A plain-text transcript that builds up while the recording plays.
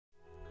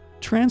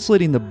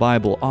translating the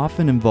Bible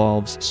often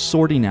involves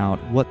sorting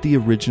out what the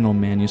original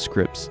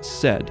manuscripts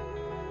said.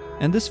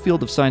 And this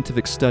field of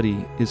scientific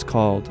study is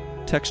called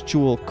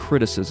textual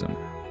criticism.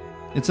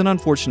 It's an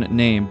unfortunate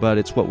name, but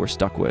it's what we're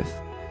stuck with.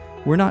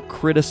 We're not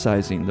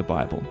criticizing the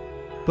Bible,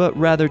 but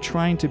rather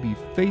trying to be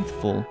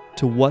faithful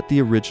to what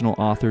the original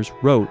authors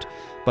wrote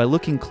by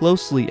looking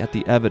closely at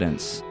the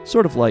evidence,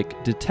 sort of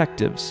like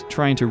detectives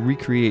trying to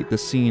recreate the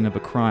scene of a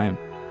crime.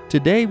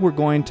 Today we're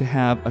going to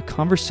have a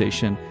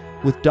conversation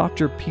with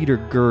Dr. Peter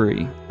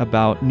Gurry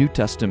about New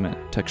Testament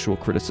textual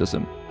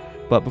criticism.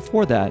 But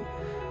before that,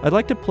 I'd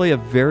like to play a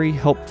very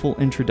helpful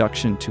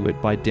introduction to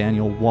it by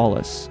Daniel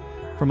Wallace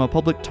from a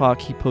public talk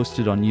he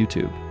posted on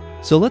YouTube.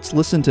 So let's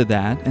listen to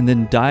that and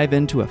then dive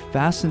into a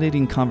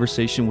fascinating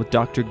conversation with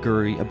Dr.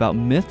 Gurry about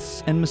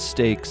myths and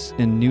mistakes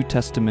in New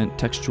Testament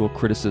textual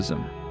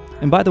criticism.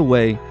 And by the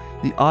way,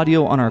 the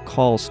audio on our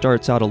call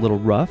starts out a little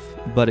rough,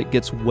 but it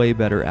gets way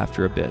better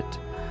after a bit.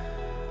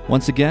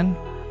 Once again,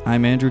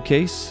 I'm Andrew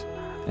Case,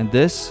 and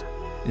this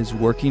is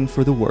Working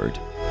for the Word.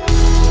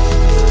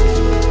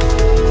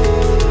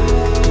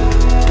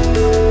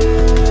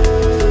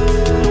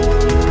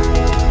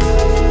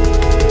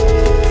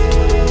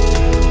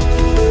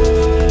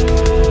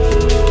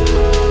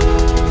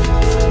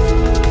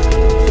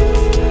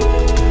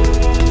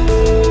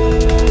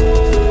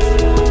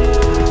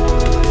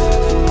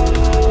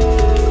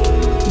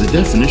 The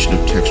definition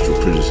of textual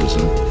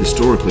criticism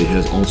historically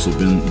has also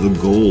been the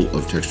goal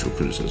of textual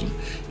criticism.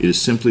 It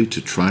is simply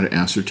to try to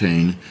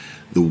ascertain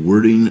the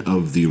wording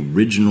of the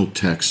original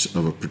text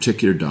of a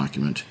particular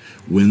document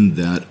when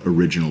that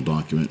original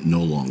document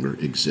no longer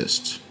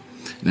exists.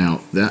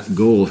 Now, that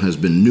goal has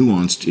been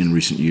nuanced in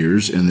recent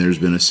years, and there's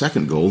been a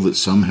second goal that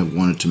some have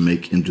wanted to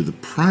make into the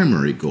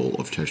primary goal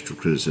of textual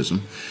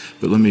criticism,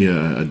 but let me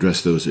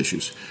address those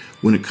issues.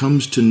 When it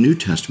comes to New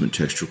Testament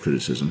textual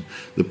criticism,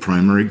 the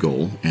primary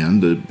goal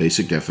and the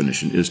basic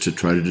definition is to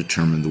try to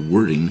determine the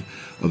wording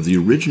of the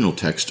original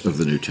text of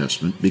the New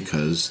Testament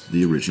because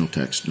the original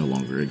text no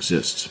longer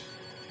exists.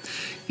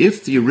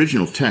 If the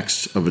original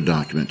text of a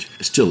document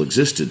still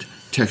existed,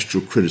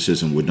 textual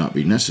criticism would not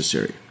be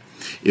necessary.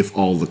 If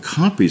all the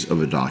copies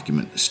of a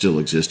document still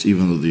exist,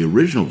 even though the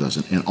original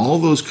doesn't, and all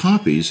those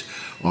copies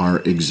are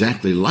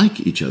exactly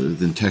like each other,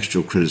 then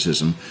textual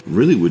criticism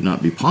really would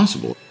not be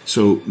possible.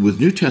 So with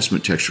New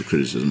Testament textual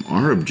criticism,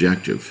 our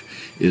objective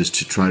is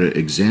to try to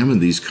examine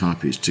these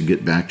copies to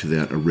get back to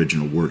that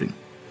original wording.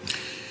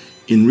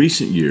 In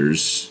recent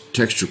years,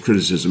 textual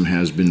criticism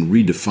has been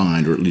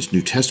redefined, or at least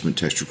New Testament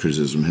textual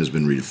criticism has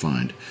been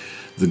redefined.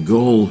 The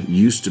goal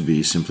used to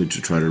be simply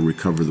to try to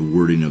recover the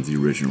wording of the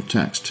original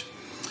text.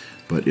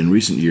 But in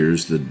recent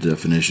years, the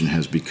definition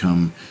has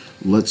become,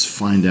 let's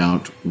find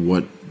out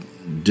what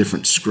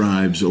different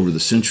scribes over the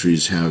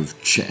centuries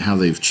how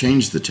they've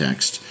changed the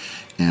text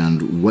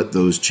and what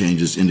those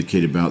changes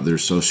indicate about their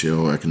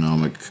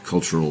socio-economic,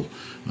 cultural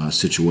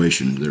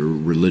situation, their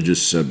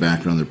religious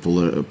background,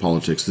 their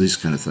politics, this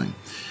kind of thing.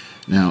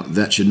 Now,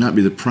 that should not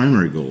be the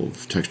primary goal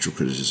of textual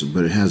criticism,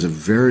 but it has a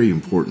very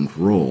important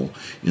role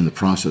in the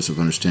process of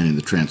understanding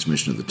the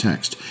transmission of the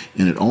text.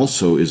 And it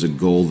also is a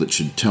goal that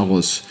should tell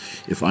us,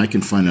 if I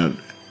can find out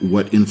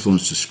what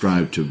influenced a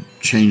scribe to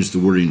change the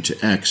wording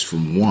to X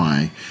from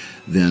Y,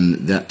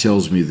 then that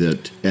tells me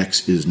that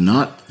X is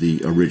not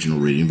the original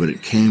reading, but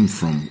it came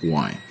from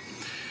Y.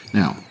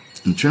 Now,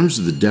 in terms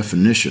of the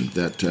definition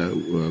that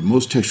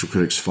most textual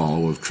critics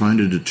follow of trying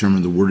to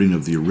determine the wording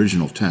of the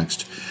original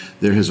text,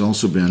 there has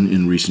also been,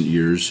 in recent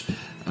years,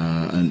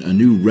 a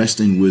new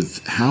wrestling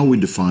with how we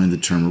define the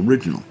term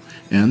original.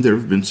 And there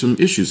have been some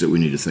issues that we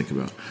need to think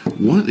about.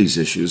 One of these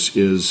issues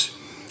is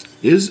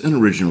an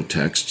original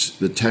text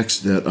the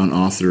text that an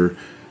author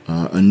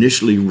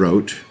initially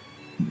wrote,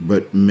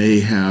 but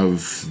may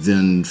have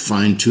then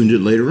fine-tuned it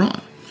later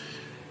on?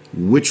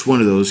 Which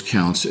one of those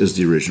counts as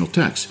the original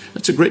text?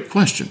 That's a great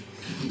question.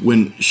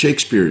 When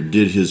Shakespeare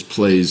did his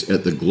plays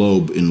at the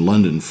Globe in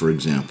London, for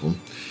example,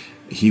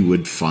 he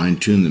would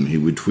fine-tune them, he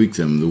would tweak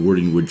them, the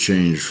wording would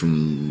change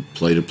from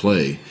play to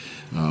play.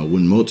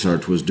 When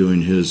Mozart was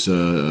doing his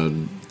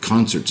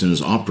concerts and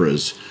his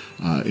operas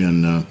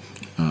in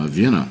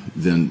Vienna,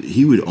 then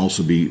he would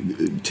also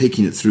be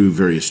taking it through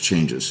various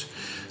changes.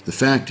 The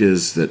fact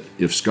is that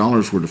if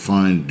scholars were to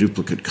find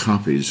duplicate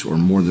copies or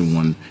more than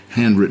one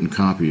handwritten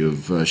copy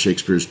of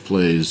Shakespeare's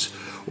plays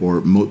or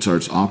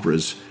Mozart's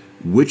operas,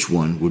 which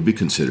one would be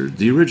considered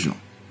the original?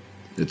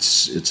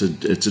 It's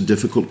a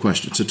difficult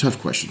question. It's a tough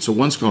question. So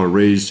one scholar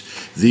raised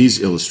these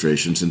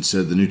illustrations and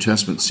said the New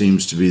Testament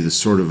seems to be the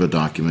sort of a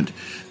document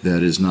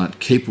that is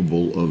not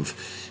capable of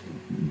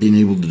being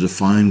able to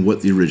define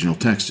what the original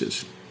text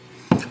is.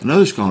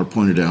 Another scholar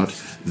pointed out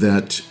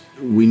that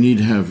we need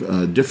to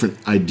have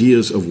different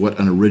ideas of what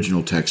an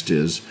original text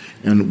is,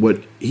 and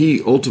what he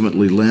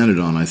ultimately landed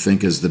on, I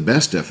think, as the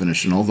best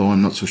definition, although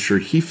I'm not so sure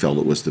he felt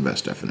it was the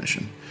best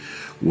definition,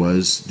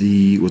 was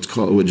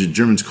what the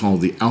Germans call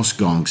the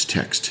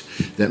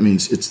Ausgangstext. That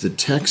means it's the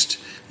text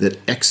that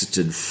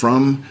exited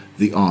from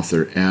the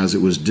author as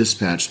it was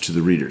dispatched to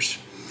the readers.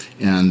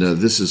 And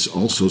this is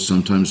also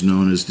sometimes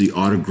known as the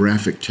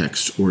autographic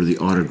text or the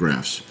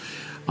autographs.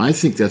 I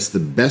think that's the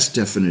best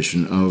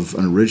definition of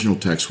an original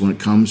text when it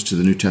comes to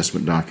the New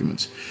Testament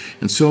documents.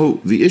 And so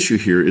the issue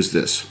here is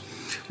this.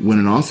 When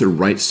an author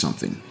writes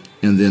something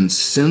and then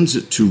sends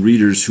it to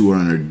readers who are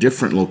in a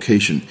different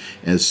location,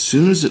 as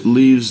soon as it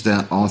leaves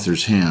that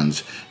author's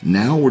hands,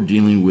 now we're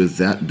dealing with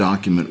that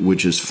document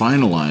which is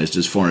finalized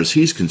as far as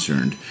he's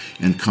concerned,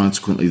 and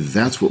consequently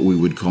that's what we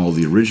would call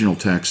the original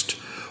text,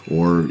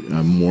 or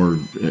more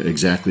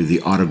exactly the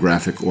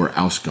autographic or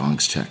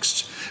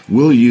Ausgangstext.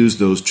 We'll use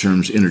those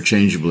terms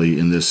interchangeably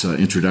in this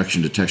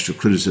introduction to textual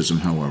criticism,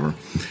 however,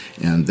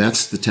 and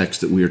that's the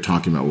text that we are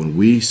talking about. When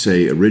we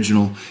say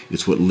original,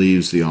 it's what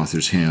leaves the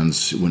author's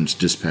hands when it's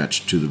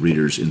dispatched to the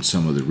readers in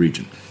some other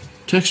region.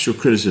 Textual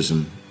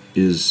criticism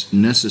is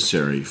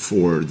necessary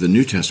for the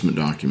New Testament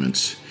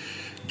documents,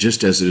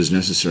 just as it is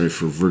necessary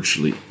for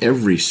virtually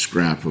every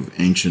scrap of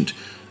ancient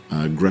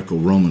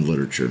Greco-Roman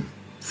literature,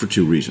 for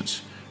two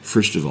reasons.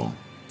 First of all,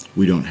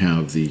 we don't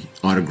have the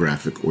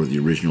autographic or the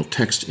original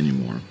text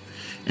anymore.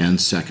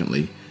 And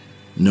secondly,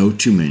 no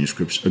two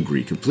manuscripts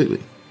agree completely.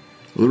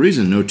 Well, the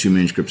reason no two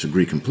manuscripts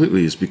agree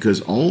completely is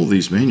because all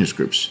these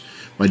manuscripts,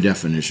 by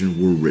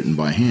definition, were written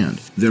by hand.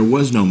 There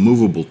was no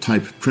movable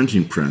type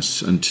printing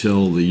press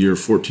until the year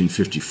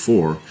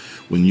 1454,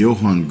 when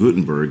Johann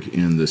Gutenberg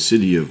in the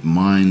city of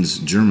Mainz,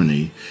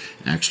 Germany,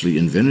 actually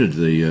invented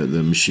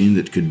the machine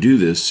that could do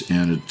this,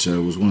 and it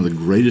was one of the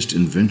greatest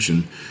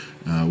inventions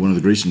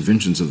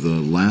of the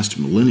last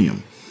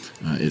millennium.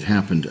 It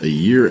happened a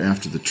year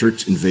after the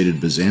Turks invaded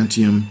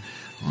Byzantium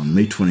on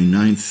May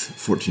 29th,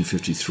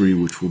 1453,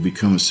 which will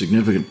become a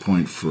significant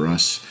point for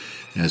us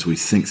as we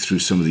think through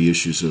some of the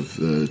issues of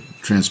the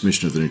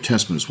transmission of the New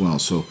Testament as well.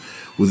 So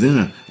within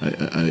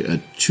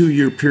a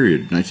 2-year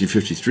period,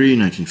 1953,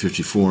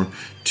 1954,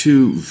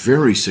 two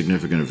very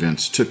significant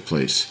events took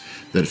place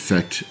that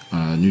affect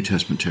New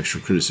Testament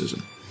textual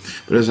criticism.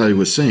 But as I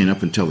was saying,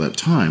 up until that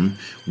time,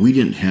 we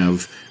didn't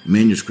have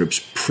manuscripts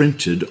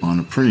printed on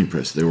a printing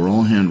press. They were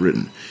all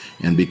handwritten.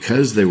 And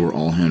because they were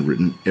all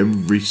handwritten,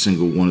 every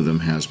single one of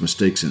them has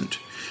mistakes in it.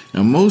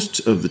 Now, most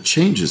of the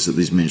changes that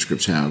these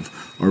manuscripts have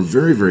are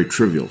very, very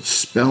trivial.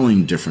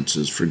 Spelling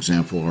differences, for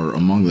example, are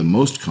among the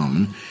most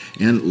common,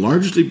 and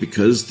largely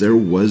because there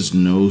was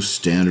no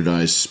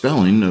standardized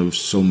spelling of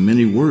so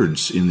many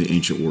words in the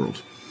ancient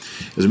world.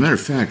 As a matter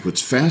of fact,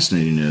 what's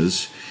fascinating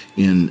is,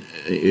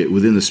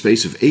 within the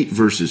space of 8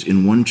 verses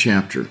in one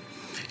chapter,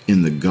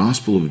 in the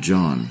Gospel of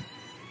John,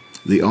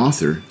 the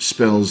author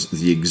spells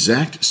the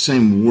exact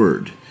same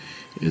word.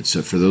 It's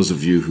for those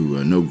of you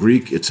who know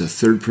Greek, it's a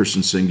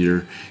third-person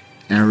singular,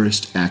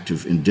 aorist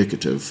active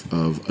indicative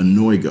of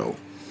anoigo.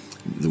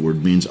 The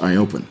word means I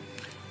open.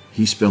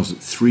 He spells it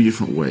 3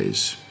 different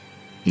ways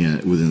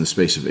within the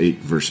space of 8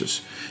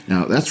 verses.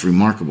 Now, that's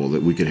remarkable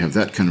that we could have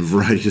that kind of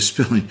variety of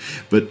spelling,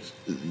 but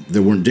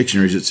there weren't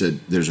dictionaries that said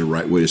there's a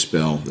right way to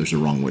spell, there's a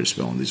wrong way to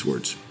spell in these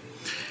words.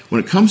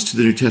 When it comes to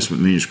the New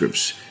Testament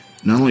manuscripts,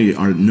 not only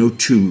are no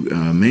two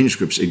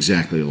manuscripts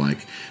exactly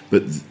alike,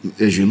 but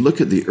as you look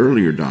at the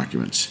earlier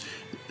documents,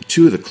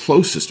 2 of the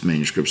closest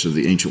manuscripts of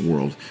the ancient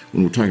world,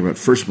 when we're talking about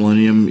first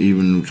millennium,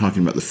 even we're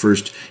talking about the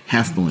first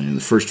half millennium,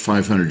 the first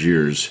 500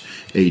 years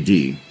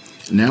AD,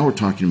 now we're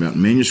talking about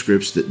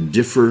manuscripts that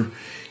differ,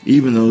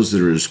 even those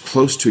that are as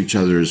close to each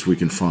other as we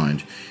can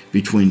find,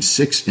 between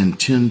 6 and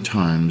 10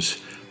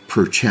 times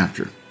per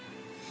chapter.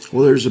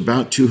 Well, there's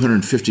about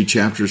 250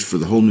 chapters for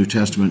the whole New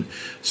Testament,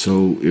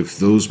 so if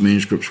those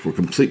manuscripts were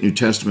complete New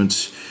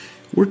Testaments,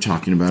 we're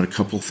talking about a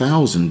couple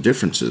thousand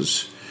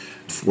differences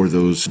for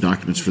those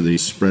documents for the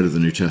spread of the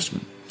New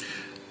Testament.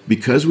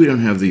 Because we don't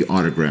have the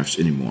autographs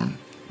anymore,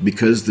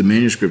 because the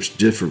manuscripts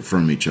differ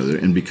from each other,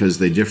 and because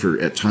they differ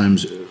at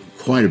times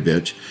quite a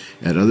bit,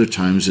 at other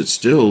times it's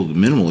still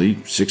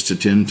minimally 6 to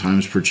 10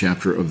 times per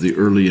chapter of the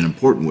early and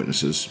important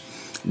witnesses,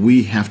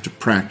 we have to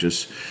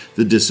practice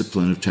the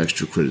discipline of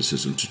textual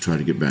criticism to try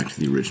to get back to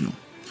the original.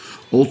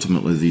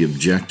 Ultimately, the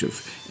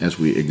objective, as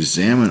we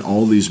examine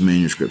all these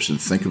manuscripts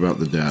and think about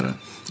the data,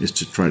 is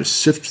to try to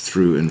sift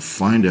through and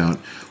find out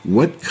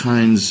what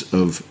kinds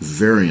of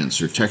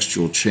variants or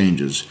textual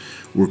changes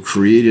were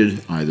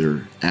created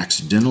either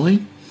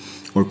accidentally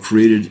or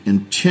created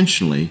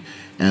intentionally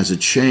as a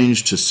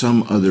change to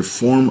some other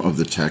form of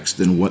the text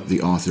than what the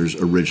authors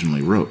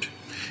originally wrote.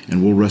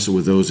 And we'll wrestle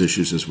with those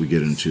issues as we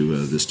get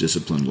into this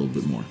discipline a little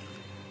bit more.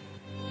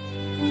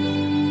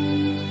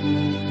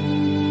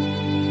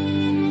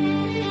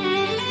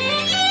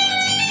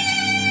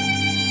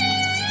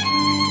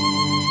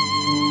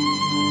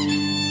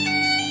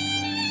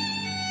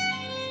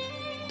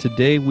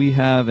 Today we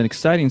have an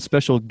exciting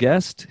special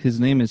guest.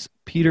 His name is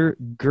Peter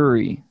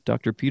Gurry,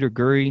 Dr. Peter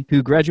Gurry,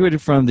 who graduated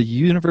from the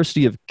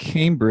University of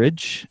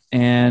Cambridge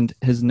and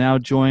has now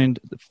joined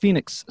the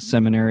Phoenix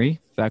Seminary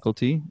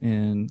faculty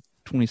in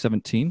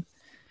 2017.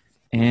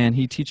 And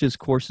he teaches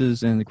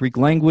courses in the Greek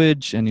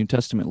language and New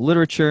Testament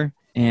literature.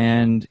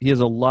 And he has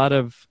a lot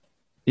of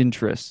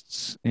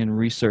interests in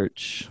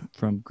research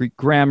from Greek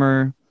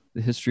grammar,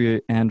 the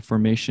history and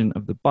formation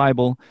of the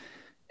Bible.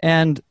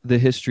 and the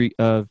history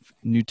of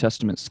New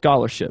Testament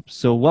scholarship.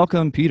 So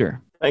welcome,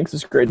 Peter. Thanks.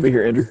 It's great to be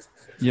here, Andrew.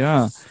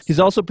 Yeah. He's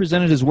also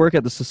presented his work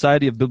at the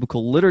Society of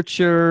Biblical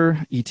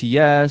Literature,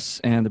 ETS,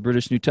 and the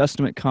British New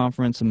Testament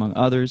Conference, among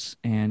others.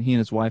 And he and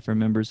his wife are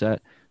members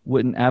at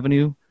Whitten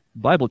Avenue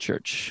Bible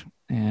Church.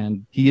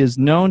 And he is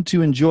known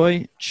to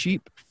enjoy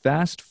cheap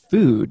fast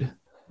food,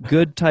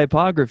 good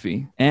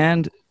typography,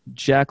 and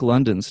Jack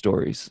London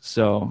stories.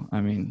 So,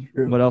 I mean,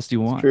 what else do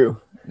you want?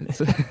 It's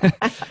true.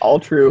 All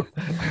true.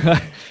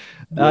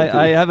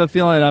 I have a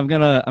feeling I'm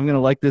gonna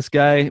like this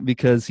guy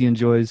because he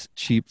enjoys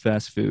cheap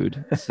fast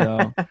food.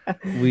 So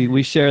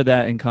we share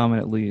that in common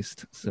at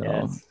least. So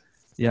yes.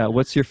 Yeah,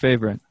 what's your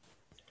favorite?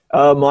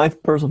 My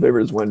personal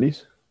favorite is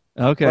Wendy's.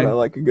 Okay. But I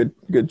like a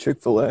good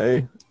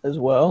Chick-fil-A as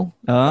well.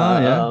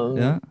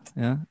 Yeah.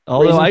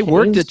 Although I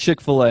worked at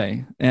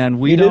Chick-fil-A and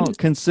we don't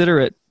consider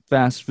it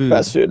fast food.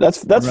 Fast food.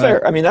 That's right.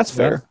 Fair. I mean, that's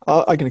fair.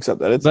 Yeah. I can accept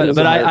that.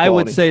 But I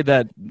would say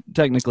that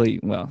technically,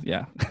 well,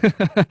 yeah.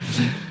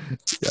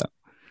 Yeah.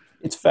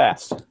 It's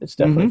fast. It's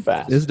definitely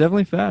fast. It's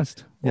definitely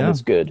fast. Yeah.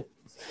 It's good.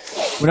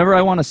 Whenever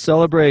I want to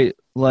celebrate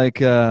like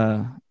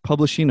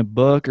publishing a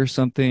book or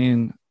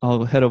something,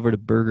 I'll head over to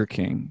Burger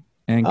King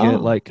and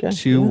get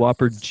two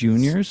Whopper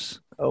Juniors.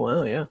 Oh,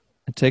 wow, yeah.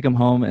 And take them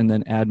home and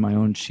then add my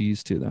own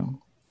cheese to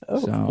them. Oh,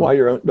 so, why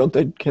your own?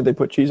 Can't they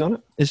put cheese on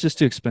it? It's just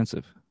too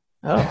expensive.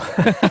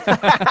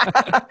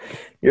 Oh.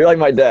 You're like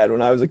my dad.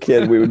 When I was a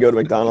kid, we would go to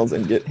McDonald's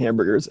and get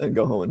hamburgers and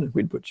go home and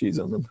we'd put cheese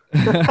on them.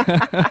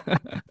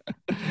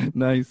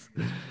 Nice.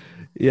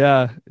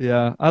 Yeah.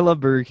 I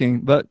love Burger King,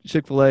 but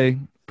Chick-fil-A,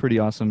 pretty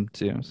awesome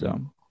too. So,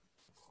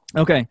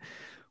 okay.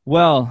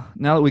 Well,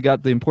 now that we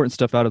got the important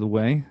stuff out of the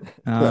way,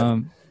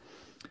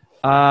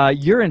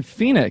 you're in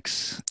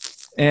Phoenix,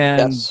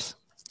 and yes.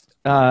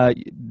 Are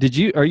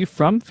you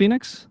from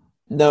Phoenix?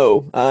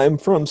 No, I'm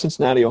from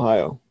Cincinnati,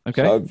 Ohio.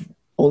 Okay. So I've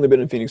only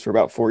been in Phoenix for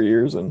about 4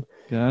 years and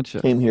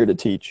came here to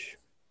teach.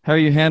 How are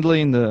you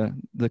handling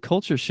the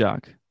culture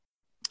shock?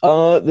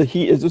 The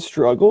heat is a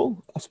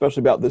struggle,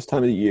 especially about this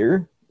time of the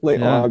year.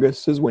 Late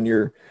August is when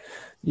you're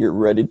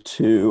ready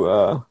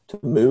to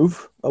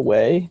move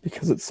away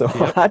because it's so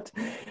hot.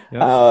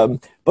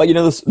 Yep. But you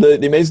know,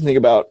 the amazing thing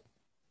about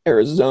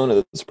Arizona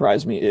that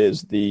surprised me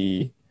is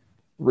the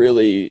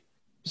really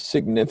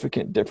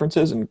significant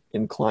differences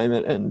in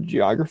climate and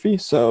geography.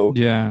 So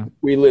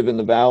we live in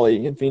the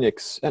valley in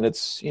Phoenix and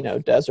it's,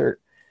 desert,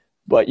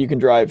 but you can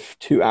drive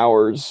 2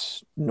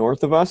 hours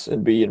north of us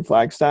and be in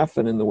Flagstaff,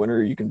 and in the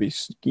winter you can be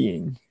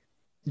skiing.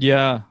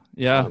 Crazy.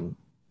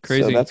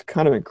 So that's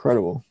kind of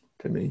incredible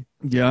to me.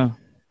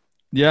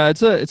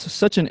 It's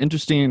such an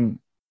interesting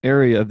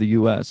area of the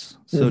US.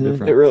 So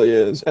different. It really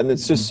is. And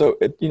it's just so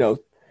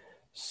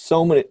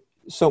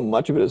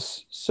much of it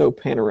is so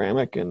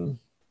panoramic and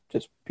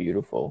just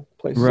beautiful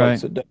places like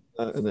Sedona.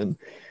 And then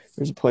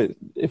there's a place,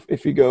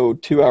 if you go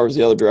 2 hours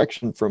the other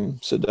direction from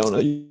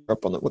Sedona, you're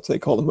up on what they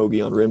call the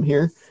Mogollon Rim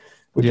here,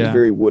 which is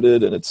very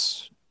wooded, and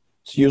it's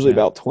usually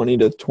about 20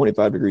 to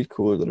 25 degrees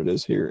cooler than it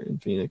is here in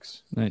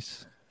Phoenix.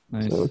 Nice.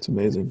 So it's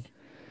amazing.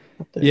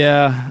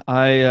 Yeah,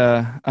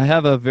 I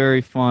have a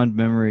very fond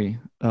memory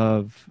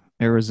of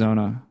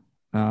Arizona.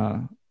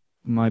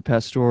 My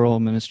pastoral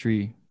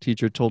ministry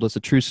teacher told us a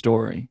true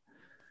story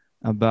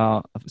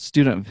about a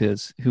student of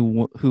his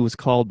who was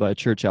called by a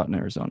church out in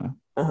Arizona.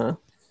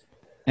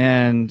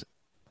 And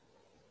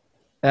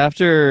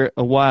after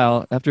a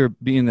while, after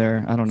being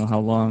there, I don't know how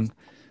long,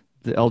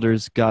 the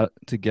elders got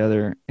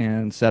together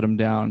and sat him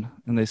down,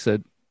 and they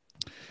said,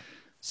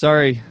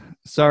 sorry,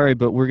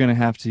 but we're going to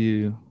have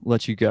to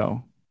let you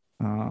go.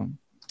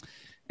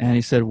 And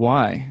he said,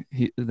 why?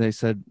 They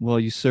said, well,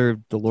 you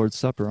served the Lord's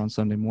Supper on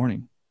Sunday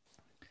morning.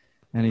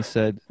 And he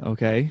said,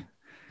 okay.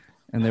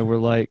 And they were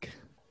like,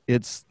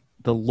 it's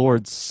the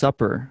Lord's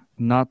Supper,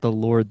 not the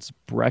Lord's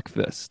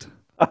breakfast.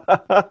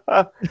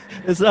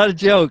 It's not a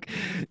joke.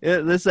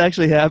 This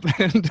actually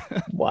happened.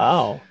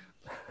 Wow.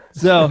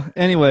 So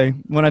anyway,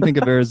 when I think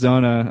of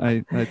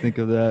Arizona, I think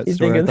of that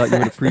story. I thought you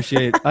would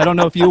appreciate. I don't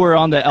know if you were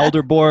on the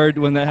elder board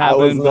when that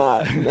happened. I was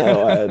not.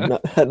 No, I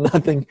had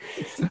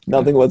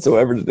nothing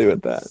whatsoever to do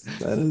with that.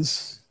 That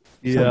is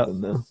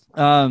something,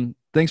 though.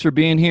 Thanks for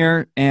being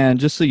here. And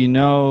just so you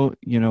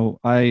know,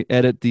 I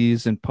edit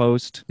these and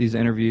post these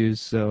interviews.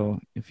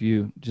 So if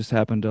you just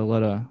happen to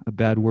let a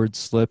bad word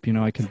slip,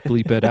 I can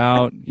bleep it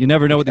out. You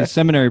never know with these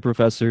seminary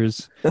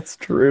professors. That's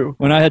true.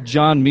 When I had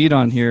John Mead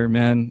on here,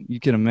 man, you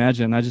can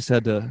imagine. I just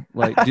had to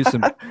do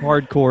some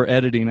hardcore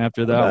editing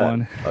after that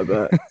one. I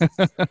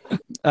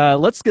bet.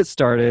 Let's get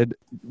started.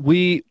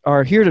 We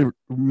are here to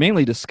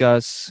mainly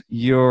discuss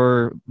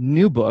your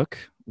new book,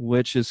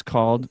 which is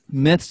called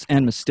Myths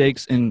and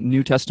Mistakes in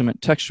New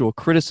Testament Textual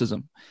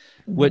Criticism,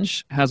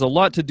 which has a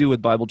lot to do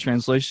with Bible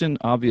translation,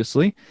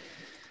 obviously.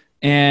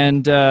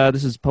 And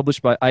this is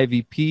published by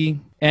IVP.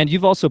 And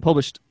you've also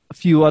published a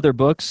few other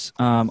books.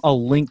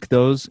 I'll link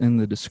those in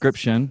the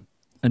description.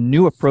 A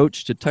New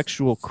Approach to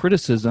Textual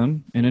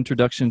Criticism, an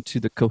Introduction to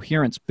the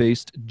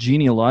Coherence-Based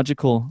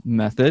Genealogical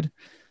Method.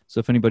 So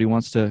if anybody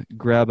wants to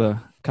grab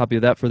a copy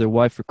of that for their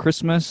wife for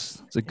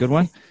Christmas, it's a good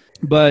one.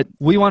 But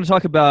we want to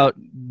talk about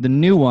the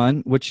new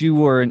one, which you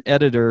were an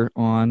editor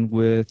on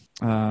with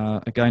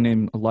a guy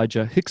named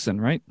Elijah Hickson,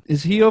 right?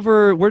 Is he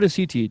over? Where does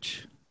he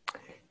teach?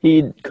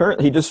 He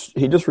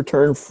just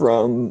returned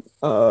from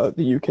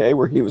the UK,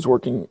 where he was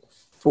working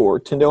for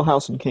Tyndale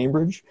House in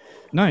Cambridge.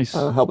 Nice.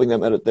 Helping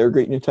them edit their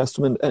Greek New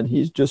Testament, and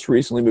he's just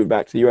recently moved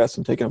back to the U.S.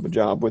 and taken up a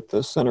job with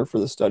the Center for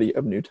the Study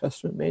of New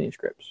Testament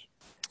Manuscripts.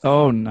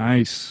 Oh,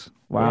 nice.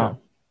 Wow. Yeah.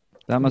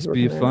 That must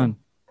be fun.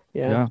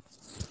 Yeah.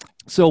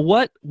 So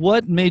what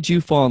made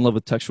you fall in love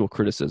with textual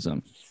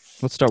criticism?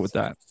 Let's start with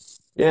that.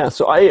 Yeah,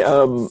 so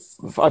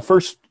I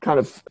first kind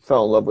of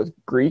fell in love with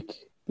Greek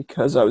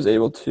because I was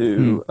able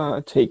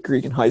to take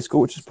Greek in high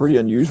school, which is pretty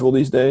unusual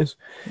these days.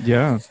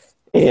 Yeah.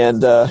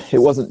 And it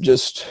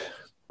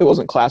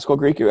wasn't classical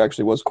Greek. It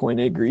actually was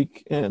Koine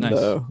Greek. And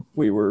nice.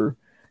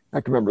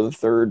 I can remember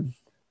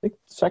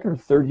second or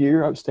third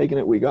year I was taking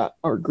it, we got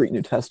our Greek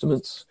New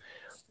Testaments.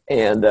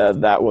 And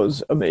that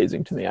was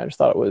amazing to me. I just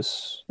thought it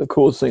was the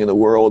coolest thing in the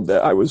world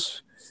that I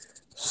was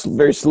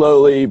very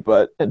slowly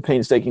and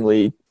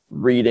painstakingly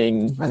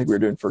reading. I think we were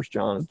doing 1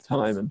 John at the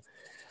time, and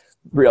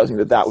realizing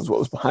that was what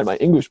was behind my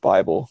English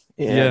Bible.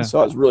 And so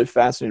I was really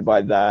fascinated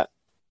by that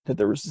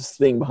there was this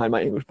thing behind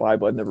my English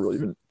Bible. I'd never really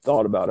even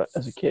thought about it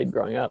as a kid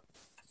growing up.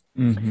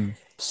 Mm-hmm.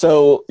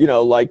 So,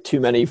 like too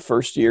many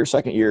first year,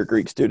 second year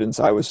Greek students,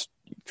 I was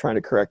trying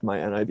to correct my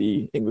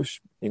NIV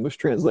English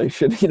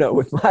translation,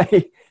 with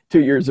my 2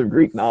 years of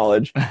Greek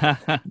knowledge.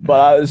 But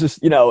I was just,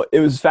 it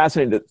was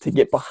fascinating to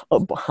get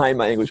behind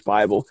my English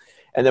Bible.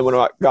 And then when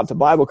I got to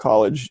Bible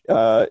college,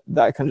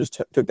 that kind of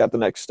just took that the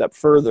next step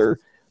further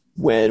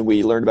when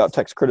we learned about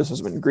text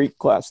criticism in Greek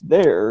class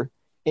there.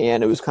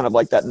 And it was kind of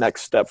like that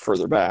next step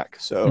further back.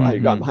 So I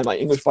got behind my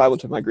English Bible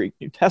to my Greek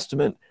New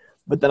Testament,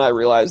 but then I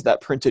realized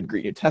that printed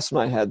Greek New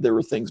Testament I had, there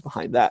were things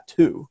behind that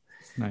too.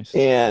 Nice.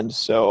 And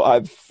so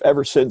I've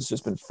ever since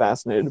just been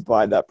fascinated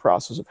by that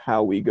process of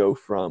how we go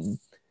from,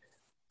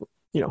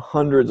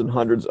 hundreds and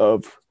hundreds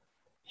of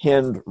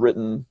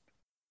handwritten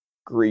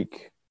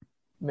Greek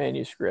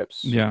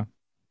manuscripts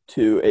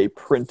to a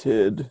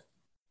printed,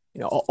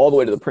 all the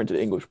way to the printed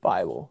English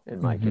Bible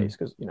in my case,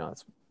 because,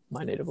 it's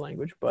my native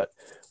language. But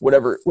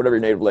whatever your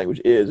native language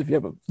is, if you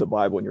have the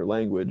Bible in your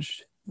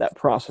language, that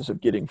process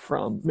of getting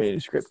from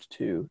manuscript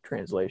to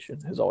translation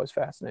has always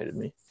fascinated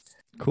me.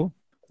 Cool.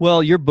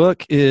 Well, your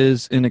book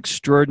is an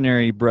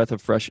extraordinary breath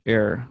of fresh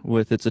air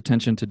with its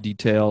attention to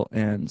detail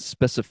and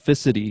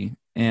specificity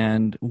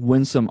and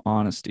winsome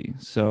honesty.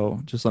 So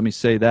just let me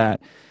say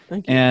that.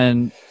 Thank you.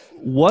 And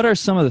what are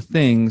some of the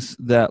things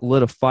that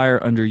lit a fire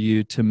under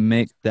you to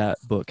make that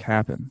book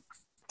happen?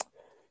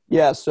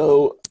 Yeah,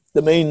 so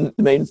the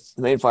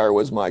main fire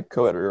was my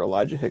co-editor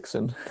Elijah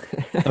Hickson,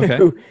 okay.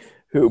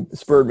 who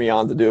spurred me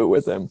on to do it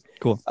with him.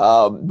 Cool.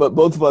 But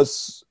both of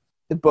us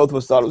thought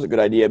it was a good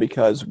idea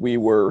because we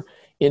were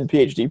in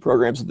PhD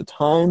programs at the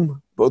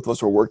time. Both of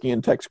us were working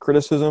in text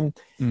criticism,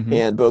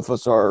 and both of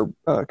us are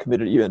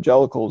committed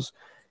evangelicals.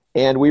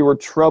 And we were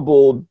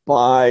troubled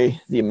by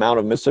the amount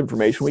of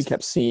misinformation we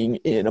kept seeing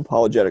in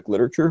apologetic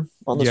literature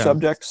on the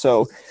subject.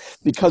 So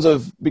because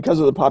of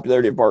the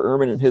popularity of Bart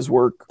Ehrman and his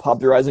work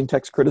popularizing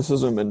text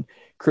criticism and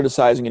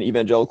criticizing an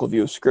evangelical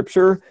view of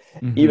Scripture,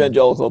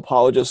 evangelical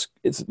apologists,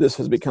 this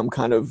has become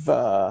kind of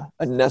a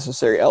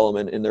necessary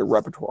element in their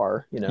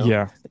repertoire.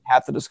 They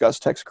have to discuss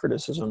text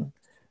criticism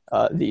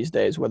these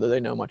days, whether they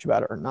know much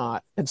about it or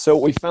not. And so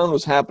what we found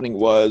was happening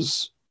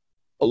was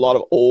a lot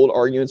of old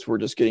arguments were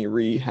just getting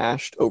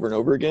rehashed over and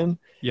over again.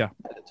 Yeah.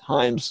 At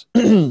times,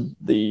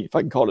 if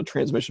I can call it a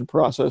transmission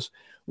process,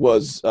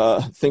 was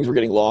things were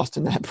getting lost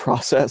in that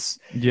process.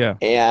 Yeah.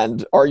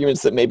 And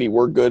arguments that maybe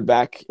were good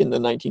back in the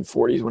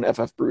 1940s when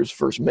F.F. Bruce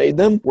first made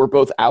them were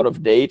both out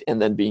of date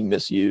and then being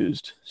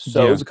misused.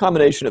 So it was a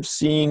combination of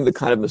seeing the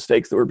kind of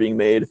mistakes that were being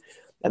made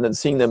and then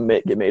seeing them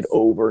get made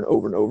over and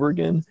over and over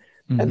again.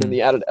 And then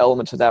the added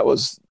element to that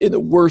was, in the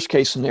worst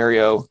case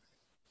scenario,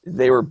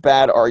 they were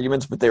bad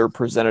arguments, but they were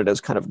presented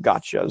as kind of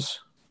gotchas.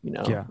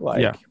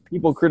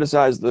 People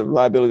criticize the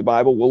reliability of the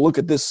Bible. Well, look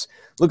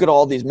at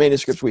all these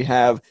manuscripts we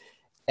have.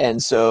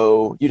 And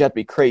so you'd have to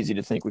be crazy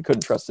to think we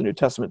couldn't trust the New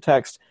Testament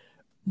text,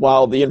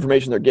 while the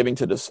information they're giving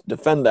to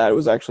defend that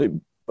was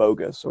actually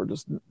bogus or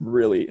just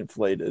really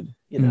inflated,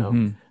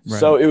 Right.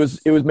 So it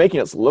was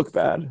making us look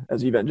bad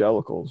as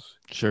evangelicals.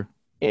 Sure.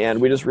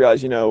 And we just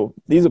realized,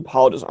 these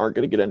apologists aren't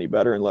going to get any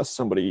better unless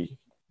somebody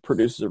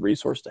produces a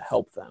resource to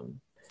help them.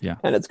 Yeah.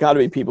 And it's got to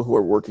be people who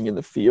are working in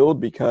the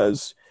field,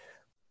 because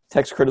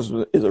text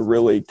criticism is a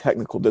really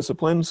technical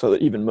discipline, so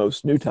that even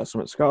most New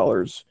Testament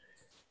scholars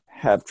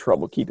have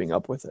trouble keeping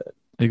up with it.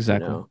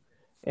 Exactly.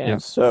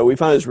 And so we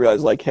finally just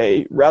realized,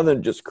 hey, rather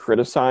than just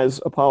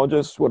criticize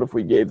apologists, what if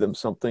we gave them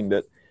something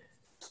that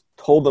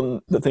told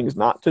them the things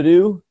not to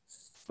do,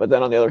 but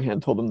then on the other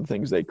hand, told them the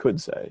things they could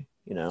say,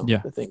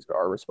 the things that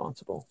are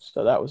responsible.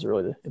 So that was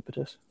really the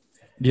impetus.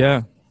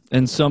 Yeah.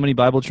 And so many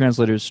Bible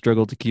translators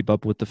struggle to keep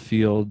up with the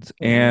field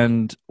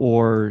and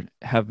or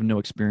have no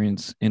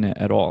experience in it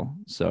at all.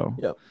 So,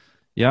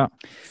 yeah.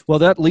 Well,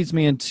 that leads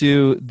me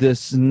into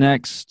this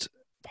next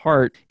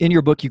part. In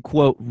your book, you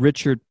quote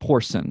Richard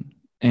Porson,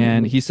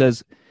 and he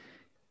says,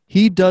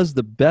 "He does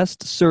the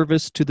best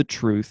service to the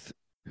truth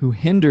who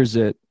hinders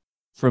it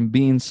from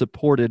being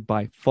supported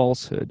by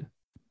falsehood.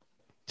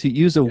 To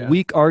use a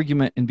weak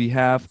argument in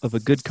behalf of a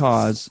good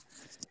cause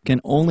can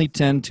only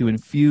tend to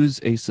infuse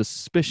a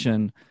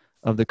suspicion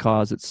of the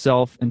cause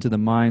itself into the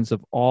minds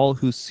of all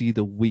who see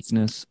the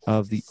weakness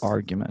of the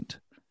argument."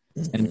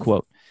 End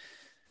quote.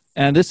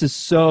 And this is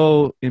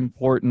so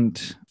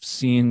important,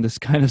 seeing this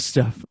kind of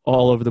stuff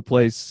all over the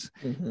place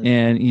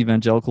in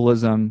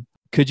evangelicalism.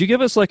 Could you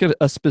give us like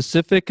a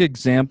specific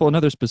example,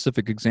 another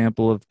specific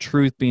example of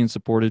truth being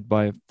supported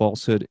by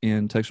falsehood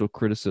in textual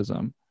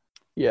criticism?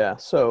 Yeah,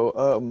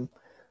 so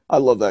I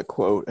love that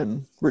quote.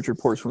 And Richard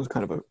Porson was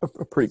kind of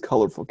a pretty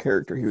colorful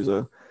character. He was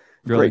a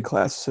great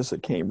classicist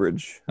at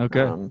Cambridge.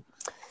 Okay.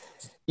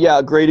 Yeah,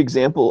 a great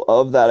example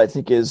of that, I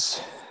think, is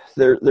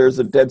there's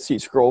a Dead Sea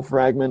Scroll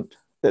fragment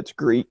that's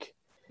Greek.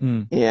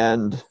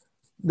 And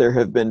there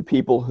have been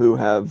people who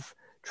have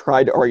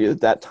tried to argue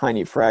that that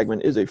tiny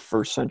fragment is a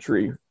first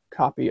century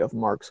copy of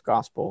Mark's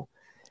gospel.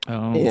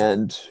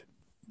 And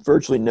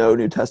virtually no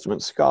New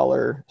Testament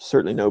scholar,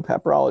 certainly no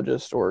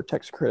papyrologist or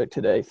text critic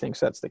today, thinks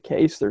that's the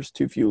case. There's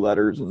too few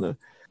letters, and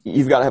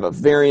you've got to have a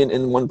variant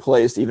in one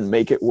place to even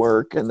make it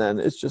work, and then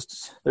there's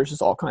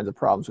just all kinds of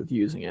problems with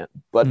using it.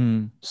 But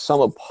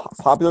some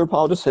popular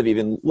apologists have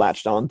even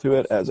latched onto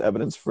it as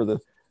evidence for the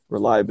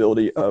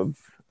reliability of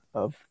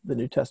the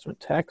New Testament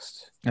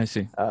text. I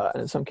see.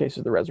 And in some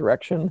cases, the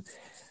resurrection.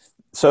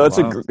 So it's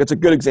a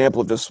good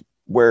example of just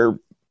where,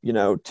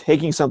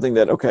 taking something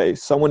that, okay,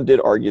 someone did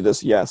argue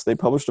this, yes, they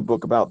published a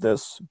book about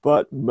this,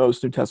 but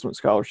most New Testament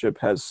scholarship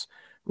has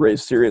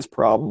raised serious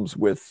problems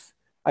with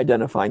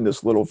identifying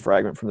this little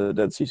fragment from the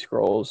Dead Sea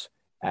Scrolls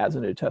as a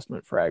New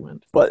Testament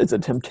fragment. But it's a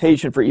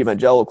temptation for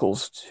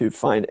evangelicals to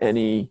find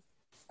any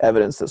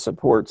evidence that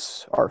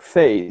supports our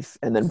faith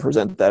and then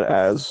present that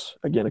as,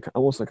 again,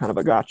 almost a kind of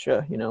a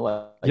gotcha,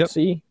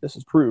 see, this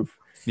is proof.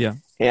 Yeah.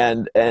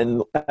 And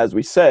as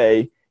we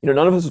say,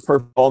 none of us is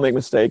perfect. All make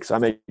mistakes. I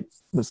make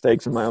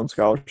mistakes in my own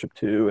scholarship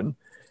too. And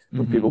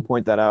when people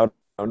point that out,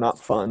 not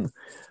fun.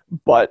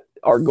 But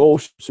our goal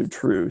is to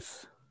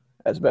truth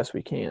as best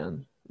we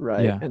can,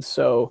 right? Yeah. And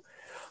so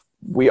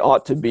we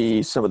ought to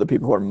be some of the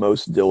people who are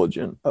most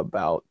diligent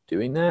about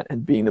doing that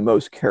and being the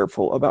most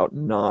careful about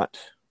not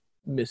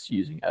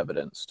misusing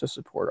evidence to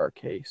support our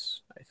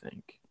case, I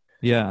think.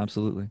 Yeah,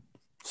 absolutely.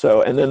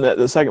 So, and then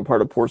the second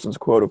part of Porson's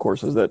quote, of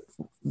course, is that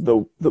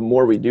the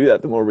more we do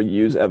that, the more we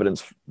use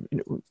evidence,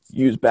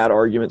 use bad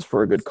arguments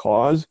for a good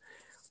cause,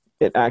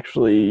 it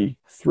actually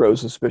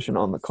throws suspicion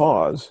on the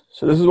cause.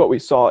 So this is what we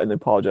saw in the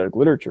apologetic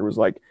literature, was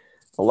like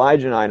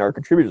Elijah and I and our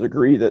contributors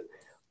agree that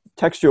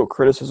textual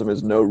criticism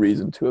is no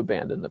reason to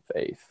abandon the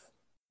faith.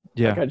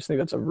 Yeah. I just think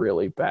that's a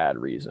really bad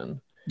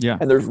reason. Yeah.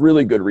 And there's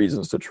really good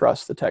reasons to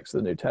trust the text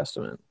of the New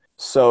Testament.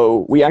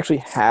 So we actually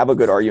have a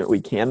good argument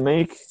we can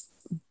make,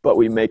 but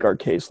we make our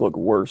case look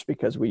worse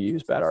because we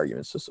use bad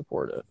arguments to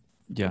support it.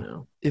 Yeah.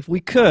 If we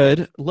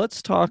could,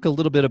 let's talk a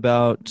little bit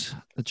about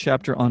the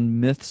chapter on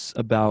myths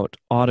about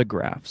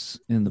autographs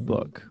in the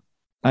book.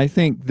 I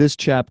think this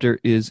chapter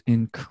is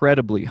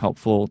incredibly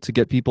helpful to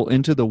get people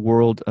into the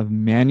world of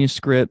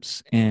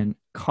manuscripts and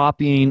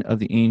copying of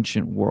the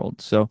ancient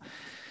world. So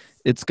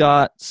it's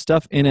got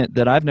stuff in it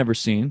that I've never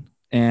seen,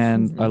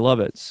 and I love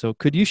it. So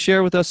could you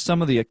share with us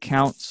some of the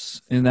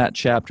accounts in that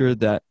chapter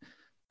that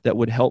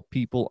would help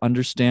people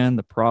understand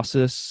the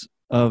process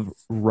of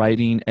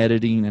writing,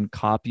 editing, and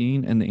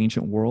copying in the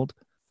ancient world?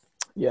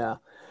 Yeah.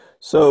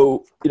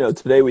 So,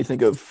 today we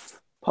think of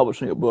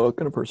publishing a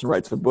book, and a person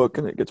writes a book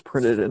and it gets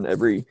printed, and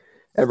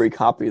every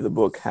copy of the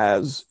book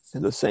has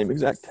the same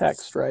exact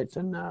text, right?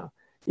 And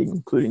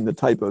including the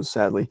typos,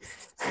 sadly.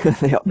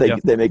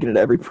 They make it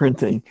into every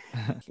printing,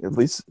 at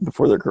least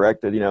before they're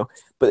corrected,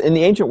 But in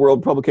the ancient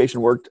world,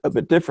 publication worked a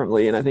bit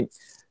differently, and I think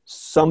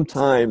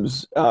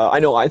sometimes,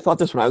 I know I thought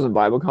this when I was in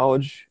Bible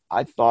college.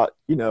 I thought,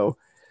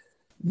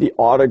 the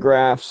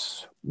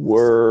autographs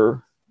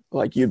were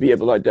like, you'd be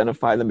able to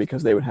identify them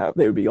because they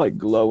would be like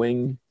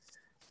glowing,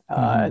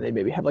 and they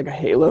maybe have like a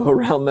halo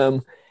around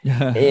them.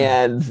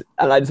 and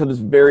I just had this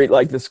very,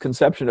 like, this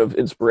conception of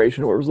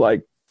inspiration where it was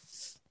like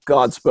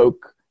God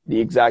spoke the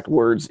exact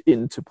words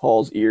into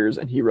Paul's ears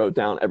and he wrote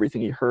down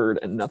everything he heard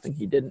and nothing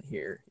he didn't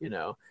hear,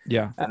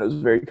 Yeah. And it was a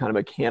very kind of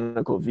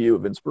mechanical view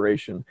of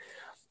inspiration.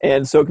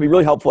 And so it can be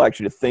really helpful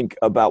actually to think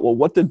about, well,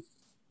 what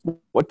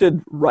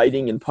did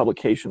writing and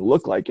publication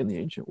look like in the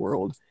ancient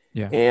world?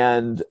 Yeah.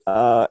 And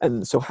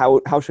so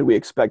how should we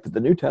expect that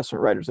the New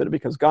Testament writers did it?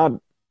 Because God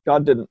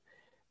didn't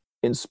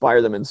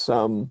inspire them in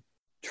some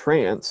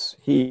trance.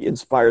 He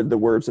inspired the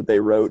words that they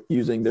wrote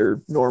using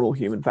their normal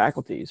human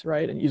faculties,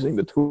 right? And using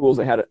the tools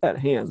they had at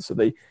hand. So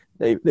they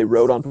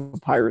wrote on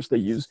papyrus, they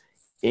use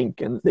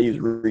ink, and they use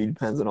reed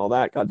pens and all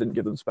that. God didn't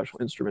give them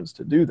special instruments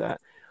to do that.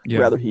 Yeah.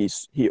 Rather, he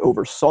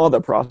oversaw the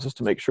process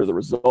to make sure the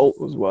result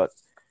was what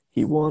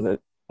he wanted.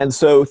 And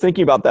so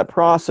thinking about that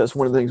process,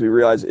 one of the things we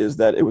realized is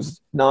that it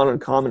was not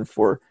uncommon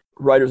for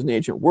writers in the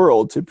ancient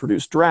world to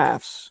produce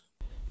drafts.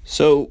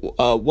 So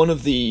one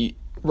of the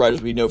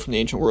writers we know from the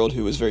ancient world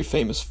who was very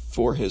famous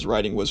for his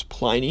writing was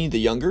Pliny the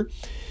Younger,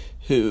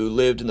 who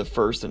lived in the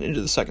 1st and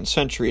into the 2nd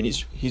century, and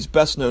he's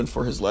best known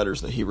for his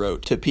letters that he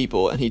wrote to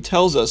people. And he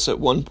tells us at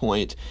one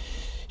point,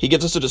 he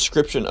gives us a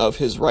description of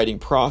his writing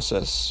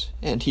process,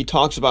 and he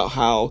talks about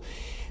how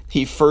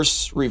he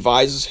first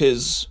revises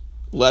his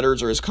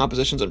letters or his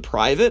compositions in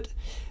private,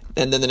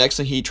 and then the next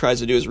thing he tries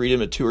to do is read them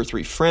to 2 or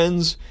 3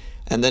 friends,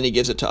 and then he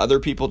gives it to other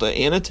people to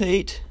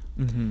annotate.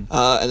 And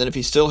then if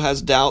he still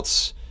has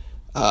doubts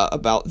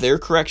about their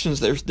corrections,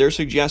 their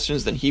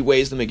suggestions, then he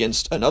weighs them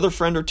against another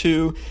friend or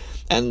 2.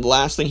 And the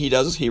last thing he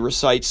does is he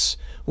recites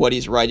what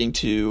he's writing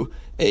to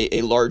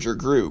a larger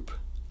group.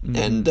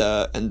 And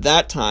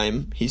that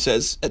time, he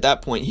says, at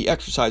that point, he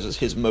exercises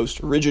his most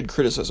rigid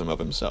criticism of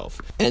himself.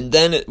 And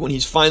then when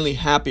he's finally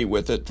happy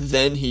with it,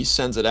 then he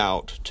sends it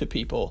out to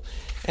people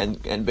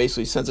and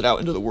basically sends it out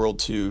into the world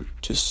to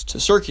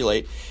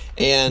circulate.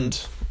 And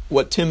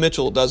what Tim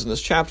Mitchell does in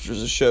this chapter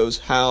is shows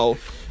how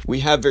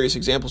we have various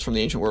examples from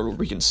the ancient world where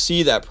we can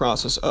see that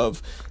process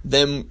of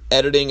them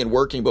editing and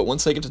working, but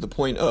once they get to the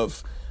point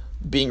of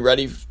being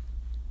ready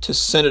to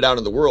send it out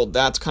in the world,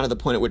 that's kind of the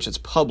point at which it's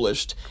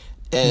published,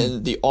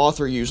 and the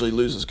author usually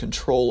loses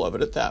control of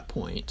it at that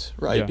point,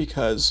 right? Yeah.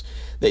 Because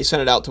they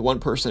send it out to one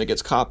person, it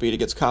gets copied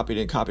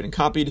and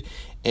copied,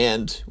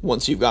 and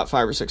once you've got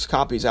 5 or 6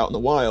 copies out in the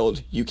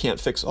wild, you can't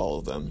fix all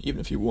of them, even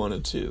if you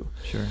wanted to.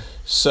 Sure.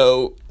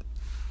 So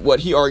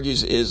what he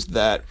argues is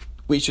that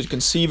we should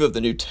conceive of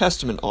the New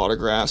Testament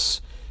autographs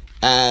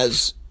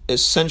as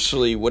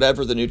essentially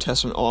whatever the New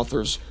Testament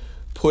authors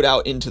put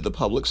out into the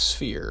public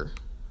sphere.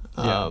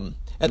 And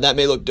that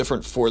may look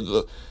different for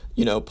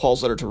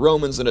Paul's letter to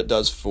Romans than it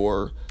does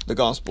for the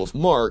Gospel of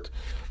Mark,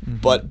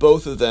 but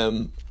both of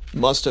them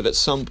must have at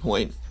some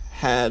point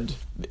had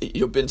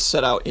been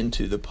set out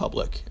into the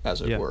public,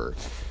 as it were.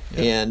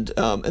 And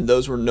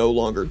those were no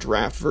longer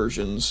draft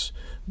versions,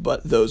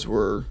 but those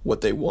were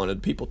what they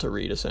wanted people to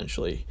read,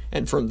 essentially.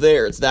 And from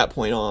there, it's that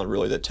point on,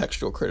 really, that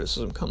textual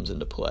criticism comes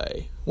into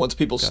play. Once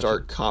people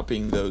start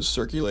copying those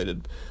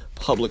circulated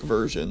public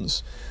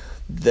versions,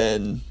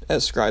 then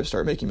as scribes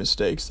start making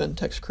mistakes, then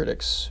text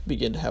critics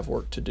begin to have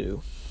work to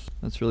do.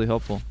 That's really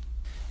helpful.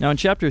 Now, in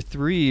Chapter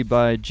 3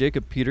 by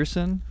Jacob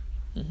Peterson,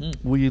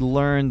 we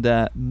learned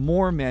that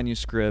more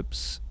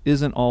manuscripts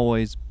isn't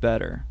always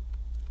better.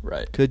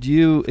 Right. Could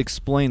you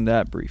explain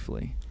that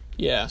briefly?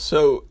 Yeah,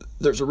 so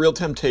there's a real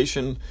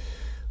temptation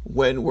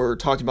when we're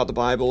talking about the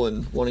Bible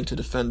and wanting to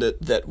defend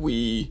it that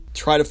we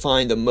try to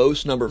find the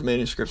most number of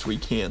manuscripts we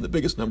can, the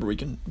biggest number we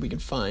can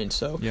find.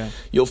 So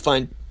you'll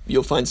find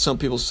some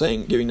people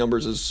giving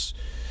numbers as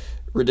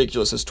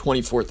ridiculous as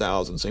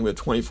 24,000, saying we have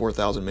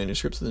 24,000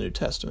 manuscripts in the New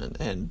Testament,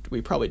 and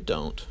we probably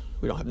don't.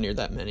 We don't have near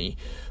that many.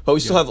 But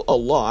we still have a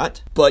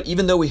lot. But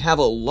even though we have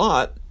a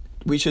lot,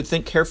 we should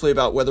think carefully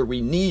about whether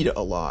we need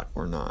a lot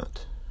or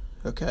not.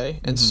 Okay?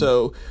 And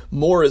so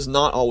more is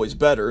not always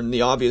better. And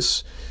the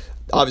obvious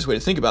way to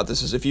think about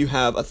this is if you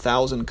have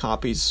 1,000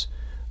 copies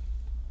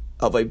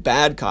of a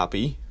bad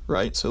copy,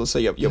 right? So let's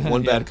say you have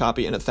one bad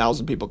copy and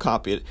 1,000 people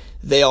copy it.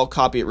 They all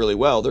copy it really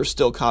well. They're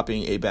still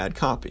copying a bad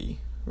copy,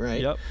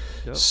 right?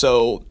 Yep.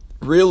 So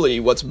really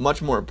what's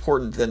much more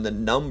important than the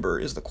number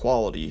is the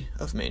quality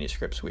of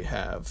manuscripts we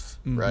have,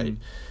 right?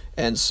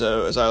 And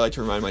so as I like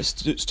to remind my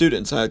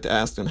students, I like to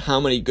ask them, how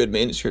many good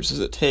manuscripts does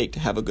it take to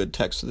have a good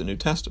text of the New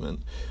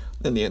Testament?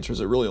 And the answer is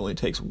it really only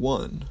takes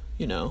one,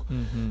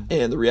 And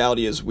the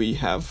reality is we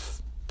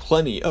have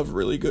plenty of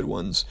really good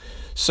ones.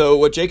 So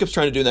what Jacob's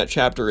trying to do in that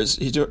chapter is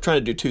he's trying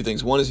to do 2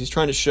 things. One is he's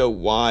trying to show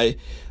why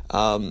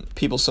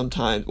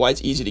why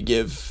it's easy to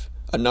give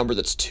a number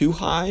that's too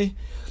high,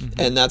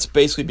 and that's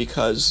basically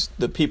because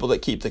the people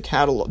that keep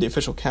the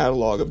official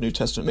catalog of New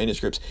Testament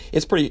manuscripts,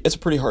 it's a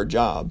pretty hard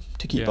job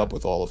to keep up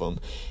with all of them,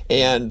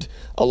 and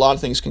a lot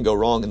of things can go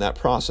wrong in that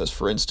process.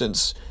 For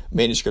instance,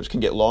 manuscripts can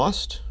get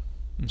lost,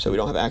 so we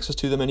don't have access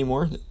to them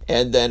anymore.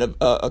 And then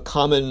a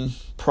common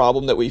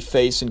problem that we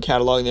face in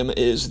cataloging them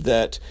is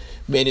that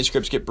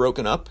manuscripts get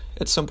broken up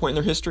at some point in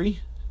their history,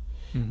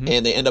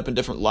 and they end up in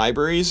different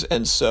libraries.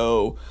 And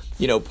so,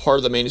 part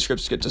of the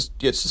manuscripts gets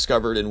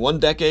discovered in one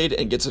decade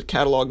and gets a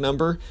catalog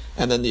number,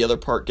 and then the other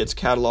part gets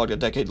cataloged a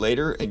decade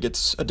later and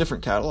gets a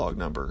different catalog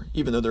number,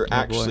 even though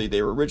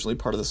they were originally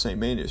part of the same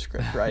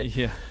manuscript,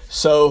 right?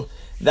 So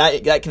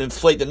that can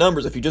inflate the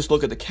numbers. If you just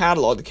look at the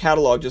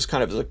catalog just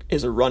kind of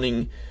is a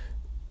running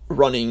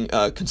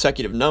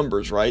consecutive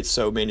numbers, right?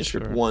 So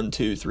manuscript 1,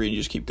 2, 3, and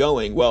you just keep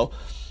going. Well,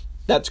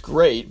 that's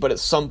great, but at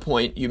some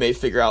point you may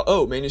figure out,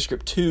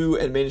 manuscript 2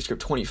 and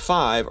manuscript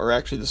 25 are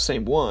actually the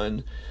same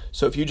one.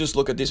 So if you just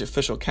look at this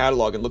official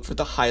catalog and look for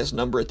the highest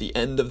number at the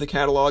end of the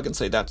catalog and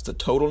say that's the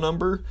total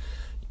number,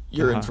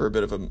 you're in for a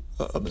bit of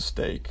a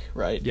mistake,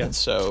 right? And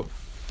so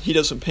he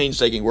does some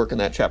painstaking work in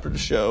that chapter to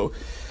show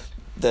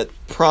that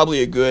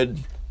probably a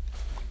good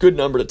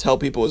number to tell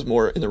people is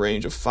more in the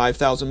range of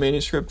 5,000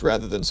 manuscript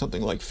rather than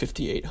something like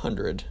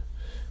 5,800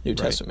 New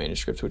Testament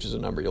manuscripts, which is a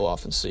number you'll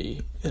often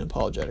see in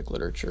apologetic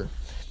literature.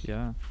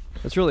 Yeah,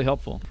 that's really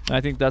helpful. I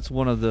think that's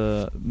one of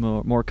the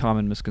more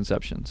common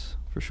misconceptions,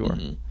 for sure.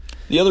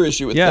 The other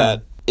issue with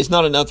that it's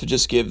not enough to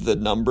just give the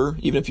number,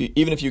 even if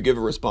you give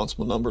a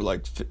responsible number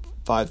like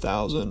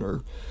 5,000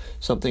 or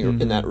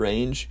something in that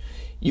range.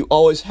 You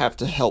always have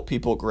to help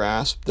people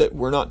grasp that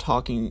we're not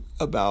talking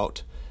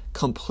about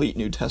complete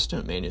New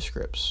Testament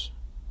manuscripts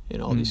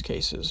in all these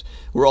cases.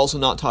 We're also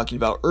not talking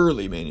about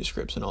early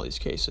manuscripts in all these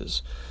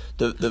cases.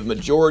 The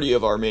majority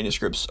of our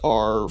manuscripts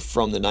are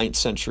from the 9th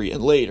century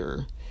and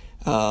later.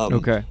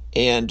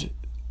 And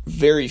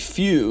very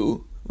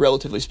few,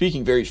 relatively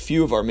speaking, very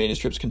few of our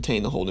manuscripts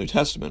contain the whole New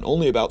Testament.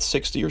 Only about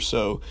 60 or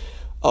so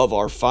of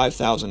our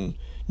 5,000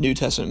 New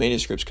Testament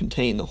manuscripts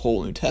contain the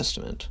whole New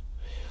Testament.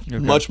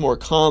 Much more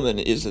common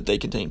is that they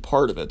contain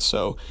part of it.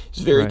 So it's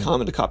very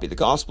common to copy the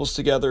Gospels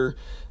together,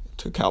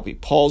 to copy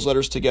Paul's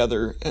letters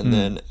together, and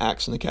then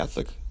Acts and the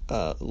Catholic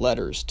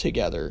letters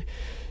together.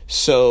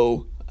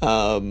 So,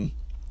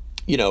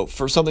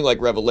 for something like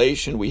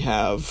Revelation, we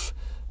have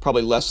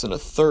probably less than a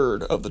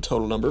third of the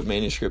total number of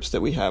manuscripts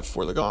that we have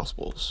for the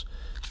Gospels,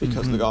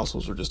 because the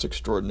Gospels were just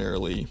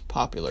extraordinarily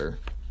popular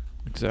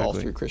all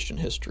through Christian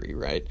history,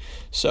 right?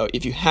 So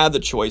if you had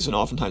the choice, and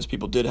oftentimes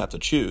people did have to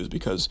choose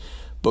because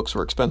books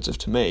were expensive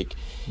to make,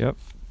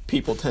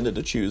 people tended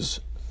to choose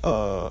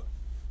a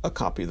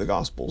copy of the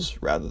Gospels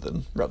rather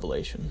than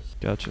Revelation.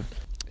 Gotcha.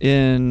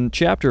 In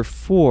chapter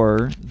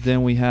 4,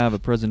 then we have a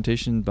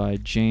presentation by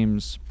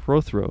James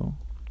Prothero,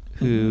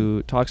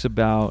 who talks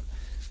about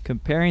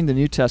comparing the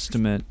New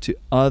Testament to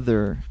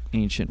other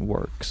ancient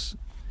works,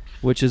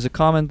 which is a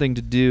common thing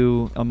to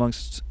do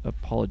amongst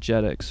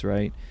apologetics,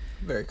 right?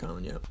 Very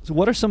common, yeah. So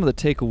what are some of the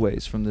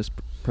takeaways from this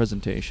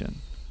presentation?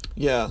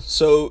 Yeah,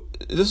 so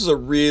this is a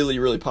really,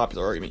 really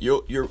popular argument.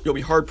 You'll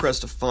be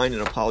hard-pressed to find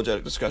an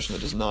apologetic discussion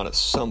that does not at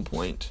some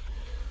point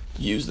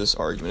use this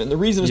argument. And the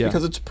reason is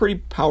because it's a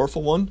pretty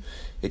powerful one.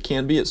 It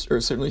can be, or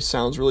it certainly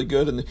sounds really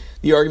good. And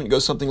the argument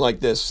goes something like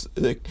this.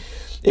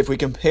 If we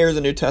compare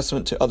the New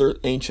Testament to other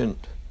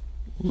ancient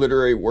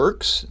literary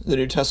works, the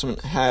New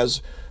Testament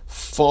has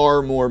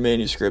far more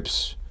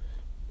manuscripts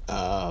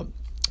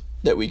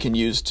that we can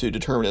use to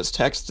determine its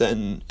text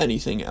than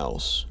anything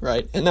else,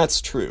 right? And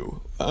that's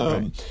true.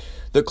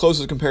 The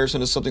closest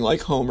comparison is something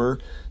like Homer,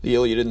 the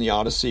Iliad and the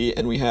Odyssey,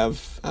 and we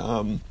have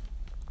a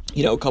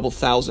couple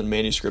thousand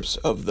manuscripts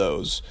of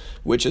those,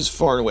 which is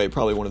far and away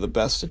probably one of the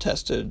best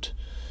attested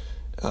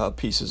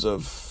pieces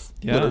of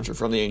literature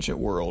from the ancient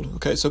world.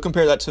 Okay, so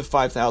compare that to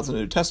 5,000 in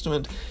the New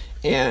Testament,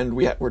 and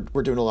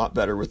we're doing a lot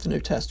better with the New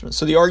Testament.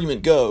 So the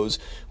argument goes,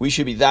 we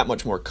should be that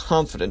much more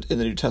confident in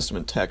the New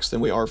Testament text than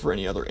we are for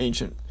any other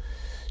ancient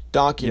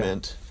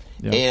document.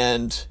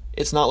 And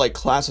it's not like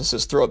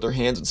classicists throw up their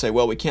hands and say,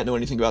 well, we can't know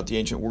anything about the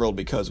ancient world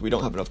because we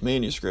don't have enough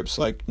manuscripts.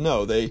 Like,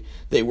 no,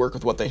 they work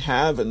with what they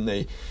have, and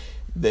they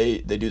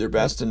do their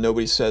best, and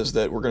nobody says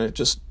that we're going to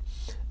just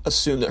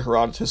assume that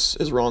Herodotus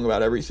is wrong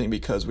about everything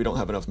because we don't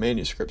have enough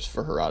manuscripts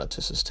for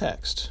Herodotus's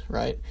text,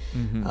 right?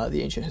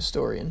 The ancient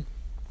historian.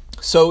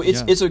 So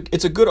it's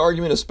a good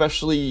argument,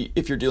 especially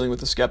if you're dealing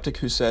with a skeptic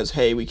who says,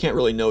 hey, we can't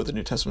really know what the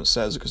New Testament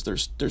says because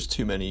there's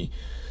too many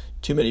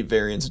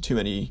variants and too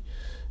many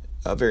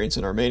variants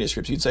in our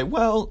manuscripts. You'd say,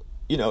 well,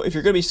 if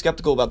you're going to be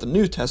skeptical about the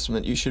New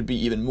Testament, you should be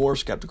even more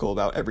skeptical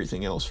about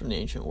everything else from the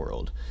ancient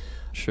world.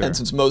 Sure. And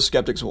since most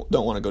skeptics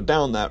don't want to go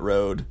down that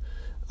road,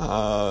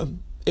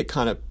 it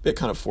kind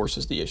of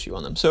forces the issue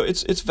on them. So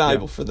it's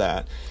valuable for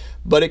that,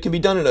 but it can be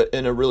done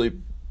in a really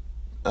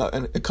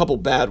in a couple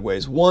bad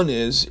ways. One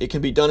is it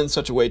can be done in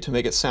such a way to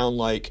make it sound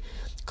like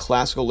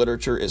classical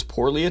literature is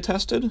poorly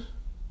attested,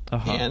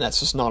 and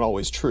that's just not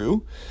always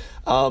true.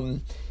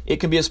 It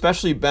can be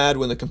especially bad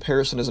when the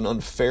comparison is an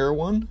unfair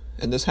one,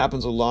 and this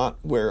happens a lot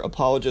where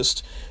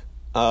apologists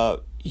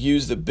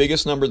use the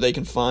biggest number they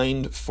can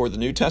find for the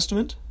New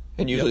Testament,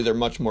 and usually they're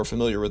much more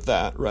familiar with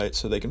that, right?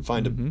 So they can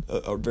find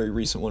a very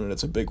recent one, and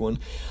it's a big one.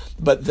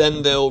 But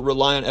then they'll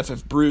rely on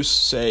F.F. Bruce,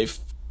 say,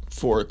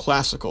 for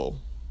classical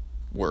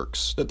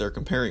works that they're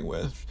comparing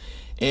with.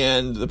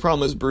 And the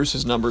problem is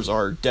Bruce's numbers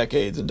are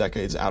decades and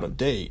decades out of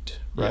date,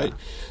 right? Yeah.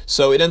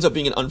 So it ends up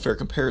being an unfair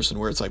comparison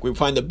where it's like we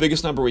find the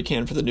biggest number we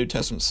can for the New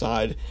Testament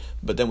side,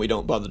 but then we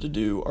don't bother to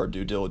do our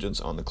due diligence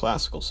on the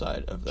classical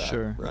side of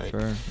that, right?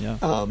 Sure,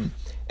 yeah.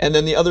 And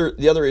then the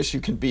other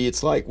issue can be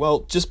it's like,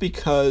 well, just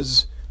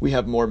because we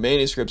have more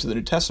manuscripts of the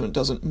New Testament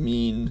doesn't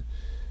mean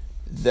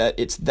that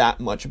it's that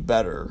much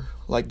better.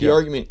 Like the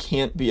argument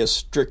can't be a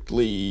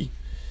strictly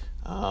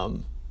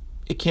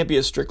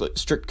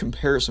strict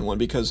comparison one,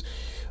 because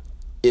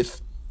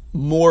if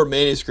more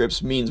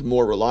manuscripts means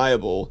more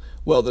reliable,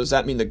 well, does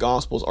that mean the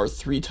Gospels are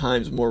 3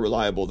 times more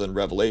reliable than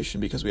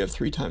Revelation because we have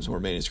 3 times more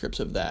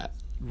manuscripts of that?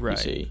 Right.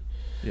 You see?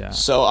 Yeah.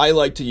 So I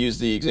like to use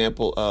the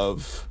example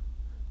of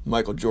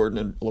Michael Jordan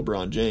and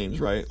LeBron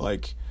James, right?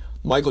 Like,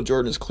 Michael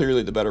Jordan is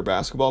clearly the better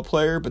basketball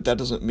player, but that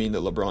doesn't mean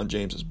that LeBron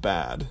James is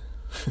bad.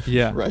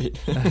 Yeah. Right?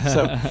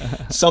 So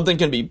something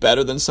can be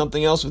better than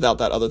something else without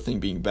that other thing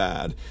being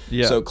bad.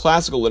 Yeah. So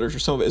classical literature,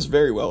 some of it is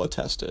very well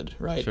attested,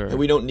 right? Sure. And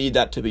we don't need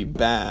that to be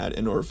bad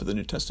in order for the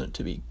New Testament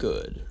to be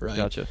good, right?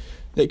 Gotcha.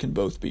 They can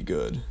both be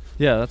good.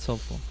 Yeah, that's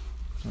helpful.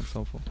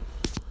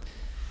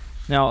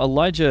 Now,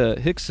 Elijah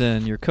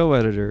Hickson, your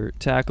co-editor,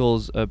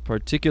 tackles a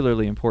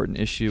particularly important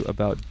issue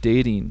about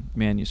dating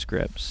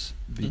manuscripts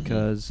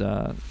because,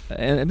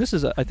 and this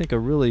is, I think, a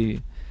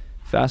really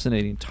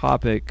fascinating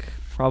topic,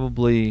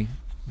 probably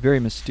very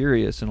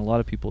mysterious in a lot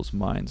of people's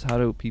minds. How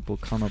do people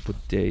come up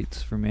with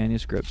dates for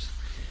manuscripts?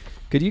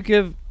 Could you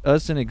give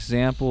us an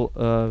example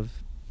of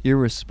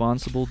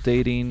irresponsible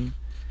dating,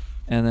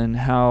 and then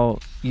how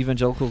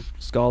evangelical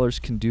scholars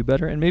can do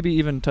better, and maybe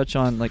even touch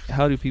on like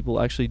how do people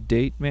actually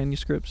date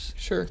manuscripts?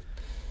 Sure.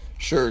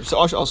 So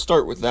I'll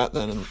start with that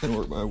then, and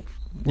work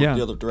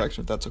the other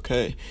direction if that's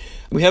okay.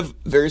 We have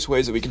various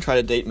ways that we can try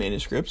to date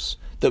manuscripts.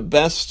 The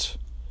best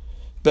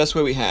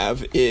way we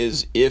have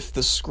is if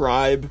the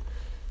scribe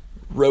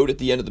wrote at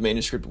the end of the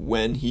manuscript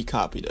when he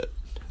copied it.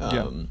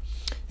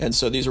 And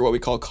so these are what we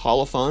call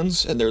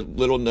colophons, and they're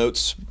little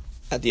notes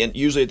at the end,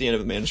 usually at the end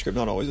of a manuscript,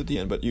 not always at the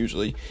end, but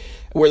usually,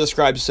 where the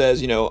scribe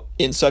says,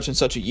 in such and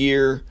such a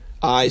year,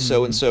 I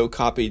so-and-so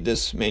copied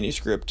this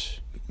manuscript.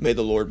 May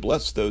the Lord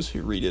bless those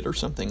who read it, or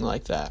something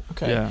like that.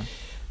 Okay. Yeah.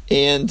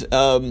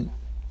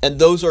 And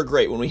those are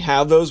great. When we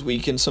have those, we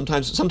can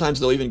sometimes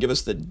they'll even give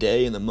us the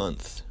day and the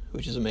month,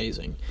 which is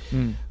amazing.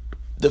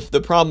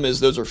 The problem is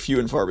those are few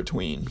and far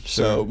between.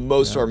 Sure. So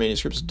most of our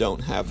manuscripts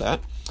don't have that.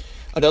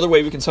 Another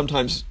way we can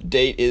sometimes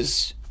date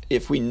is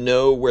if we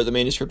know where the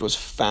manuscript was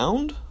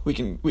found, we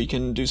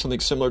can do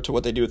something similar to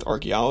what they do with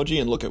archaeology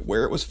and look at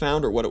where it was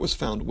found or what it was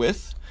found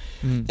with.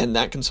 And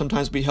that can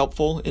sometimes be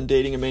helpful in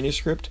dating a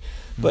manuscript.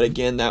 But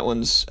again, that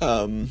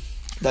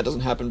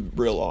doesn't happen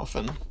real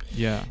often.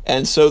 Yeah.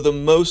 And so the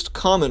most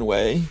common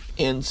way,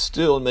 and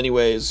still in many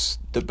ways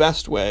the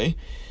best way,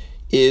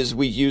 is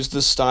we use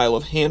the style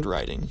of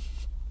handwriting.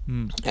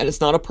 And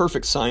it's not a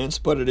perfect science,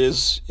 but it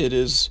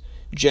is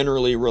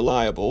generally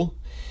reliable.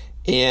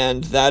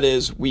 And that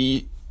is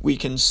we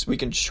can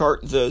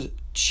chart the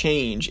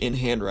change in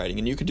handwriting,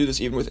 and you can do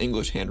this even with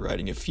English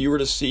handwriting. If you were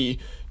to see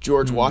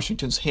George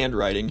Washington's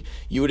handwriting,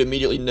 you would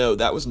immediately know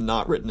that was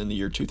not written in the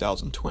year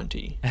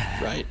 2020,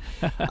 right?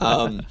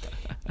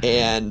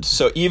 And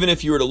so even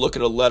if you were to look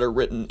at a letter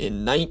written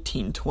in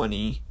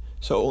 1920,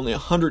 so only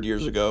 100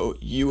 years ago,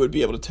 you would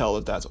be able to tell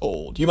that that's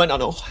old. You might not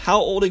know how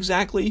old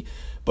exactly,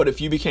 but if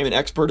you became an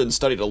expert and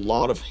studied a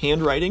lot of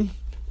handwriting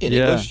in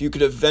English, you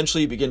could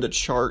eventually begin to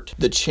chart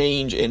the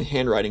change in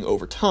handwriting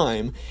over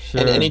time.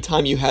 Sure. And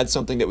anytime you had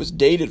something that was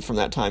dated from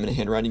that time in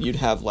handwriting, you'd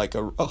have like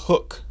a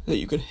hook that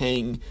you could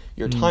hang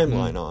your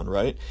timeline on,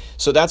 right?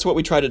 So that's what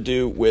we try to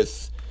do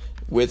with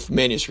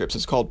manuscripts.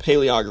 It's called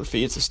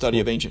paleography. It's the study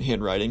of ancient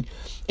handwriting.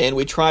 And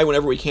we try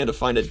whenever we can to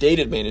find a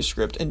dated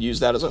manuscript and use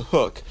that as a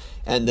hook.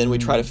 And then we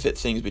try to fit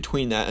things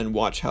between that and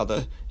watch how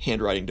the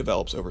handwriting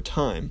develops over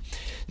time.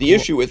 The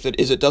issue with it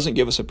is it doesn't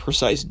give us a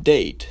precise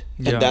date,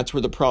 and that's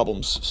where the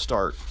problems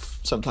start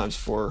sometimes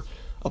for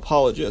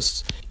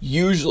apologists.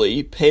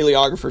 Usually, good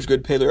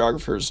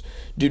paleographers,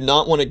 do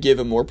not want to give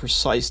a more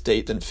precise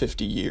date than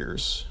 50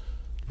 years.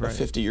 A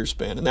 50-year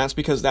span. And that's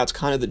because that's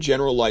kind of the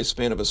general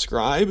lifespan of a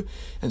scribe.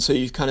 And so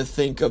you kind of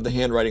think of the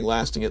handwriting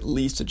lasting at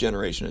least a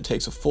generation. It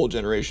takes a full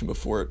generation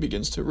before it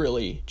begins to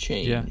really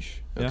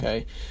change. Yeah.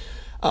 Okay?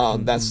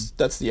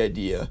 That's the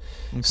idea.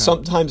 Okay.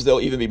 Sometimes they'll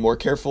even be more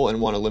careful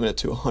and want to limit it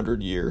to a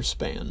 100-year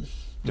span,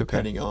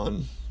 depending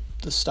on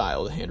the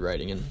style of the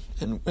handwriting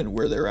and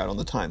where they're at on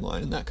the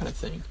timeline and that kind of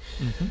thing.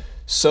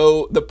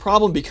 So the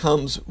problem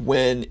becomes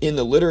when in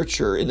the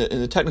literature, in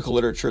the technical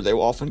literature, they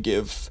will often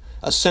give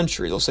a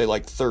century. They'll say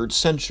like 3rd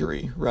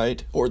century,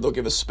 right? Or they'll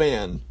give a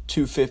span,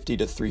 250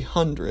 to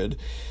 300.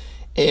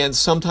 And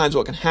sometimes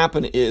what can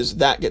happen is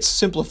that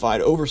gets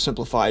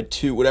oversimplified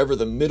to whatever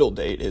the middle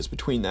date is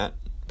between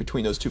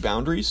those two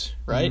boundaries,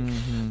 right?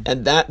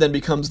 And that then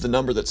becomes the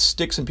number that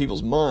sticks in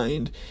people's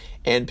mind,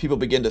 and people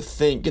begin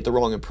to get the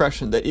wrong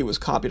impression that it was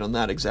copied on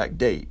that exact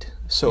date.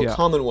 So a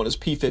common one is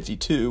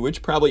P52,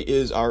 which probably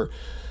is our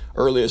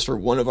earliest or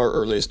one of our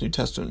earliest New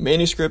Testament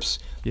manuscripts,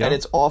 and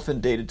it's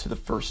often dated to the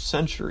 1st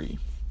century.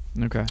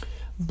 Okay.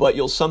 But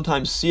you'll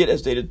sometimes see it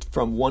as dated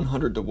from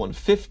 100 to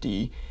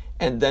 150,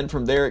 and then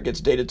from there it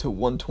gets dated to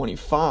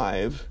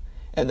 125,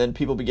 and then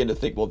people begin to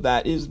think, well,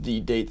 that is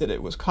the date that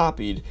it was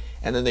copied,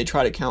 and then they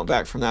try to count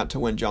back from that to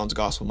when John's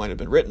Gospel might have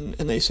been written,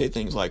 and they say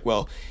things like,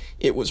 well,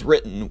 it was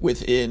written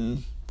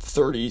within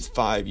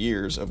 35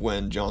 years of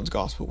when John's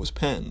Gospel was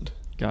penned.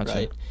 Gotcha.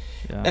 Right?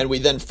 Yeah. And we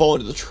then fall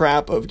into the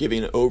trap of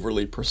giving an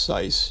overly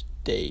precise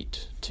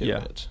date to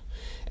it.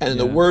 And in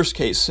the worst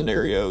case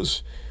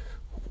scenarios,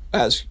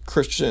 as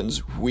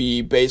Christians,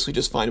 we basically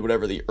just find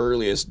whatever the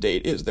earliest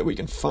date is that we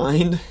can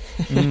find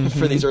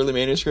for these early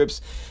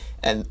manuscripts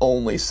and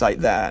only cite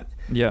that.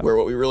 Yeah. Where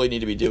what we really need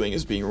to be doing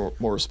is being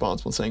more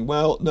responsible and saying,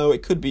 well, no,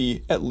 it could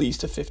be at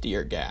least a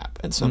 50-year gap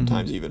and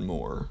sometimes even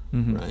more,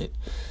 right?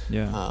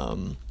 Yeah.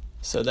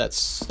 So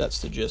that's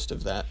the gist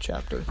of that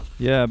chapter.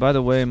 Yeah, by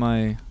the way,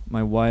 my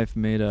wife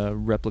made a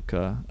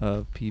replica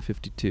of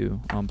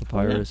P52 on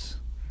papyrus.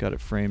 Got it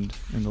framed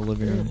in the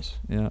living room. Nice.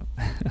 Yeah.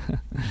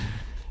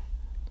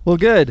 Well,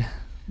 good.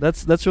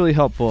 That's really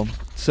helpful.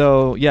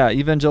 So, yeah,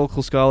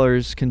 evangelical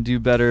scholars can do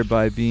better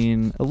by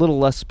being a little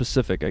less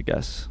specific, I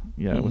guess,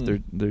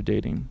 with their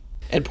dating.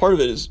 And part of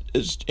it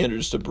is Andrew,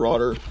 just a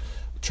broader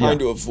trying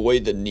to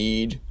avoid the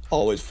need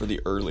always for the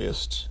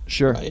earliest.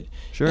 Sure. Right?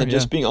 Sure. And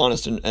just being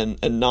honest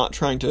and not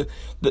trying to...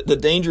 The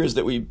danger is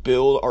that we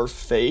build our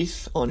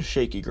faith on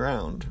shaky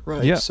ground,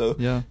 right? Yeah.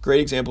 So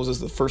great examples is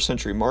the first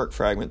century Mark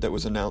fragment that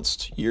was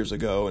announced years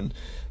ago and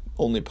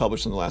only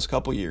published in the last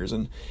couple years.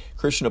 And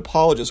Christian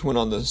apologists went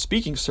on the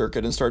speaking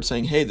circuit and started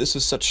saying, hey, this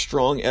is such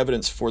strong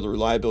evidence for the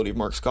reliability of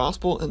Mark's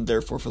gospel and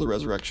therefore for the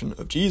resurrection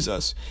of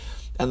Jesus.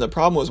 And the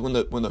problem was when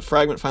the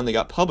fragment finally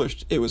got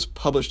published, it was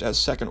published as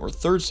 2nd or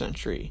 3rd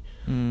century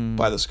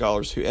by the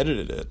scholars who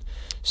edited it.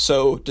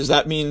 So does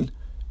that mean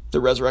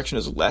the resurrection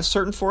is less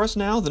certain for us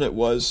now than it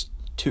was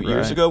 2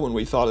 years ago when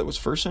we thought it was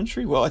 1st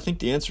century? Well, I think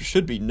the answer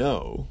should be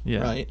no,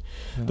 right?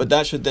 Yeah. But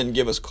that should then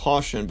give us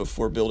caution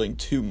before building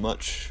too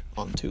much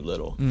on too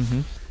little.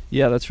 Mm-hmm.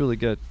 Yeah, that's really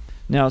good.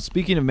 Now,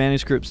 speaking of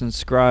manuscripts and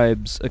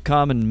scribes, a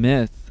common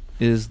myth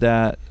is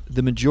that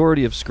the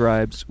majority of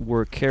scribes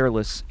were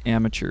careless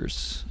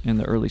amateurs in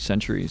the early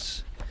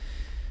centuries.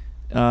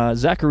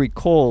 Zachary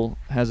Cole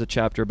has a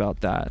chapter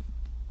about that.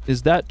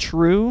 Is that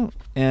true,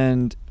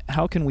 and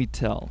how can we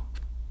tell?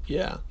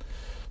 Yeah.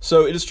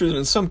 So it is true that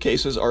in some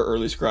cases our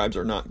early scribes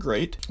are not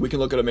great. We can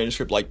look at a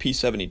manuscript like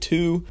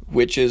P72,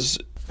 which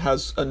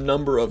has a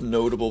number of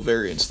notable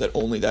variants that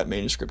only that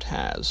manuscript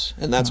has.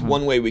 And that's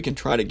one way we can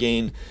try to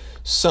gain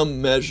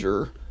some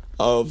measure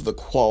of the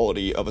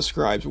quality of a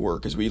scribe's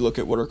work as we look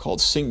at what are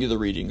called singular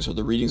readings, or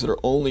the readings that are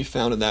only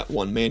found in that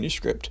one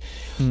manuscript.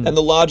 And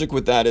the logic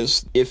with that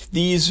is if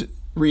these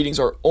readings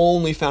are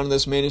only found in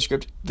this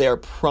manuscript, they are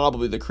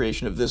probably the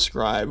creation of this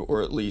scribe,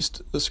 or at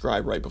least the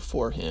scribe right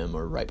before him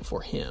or right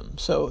before him.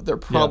 So they're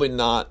probably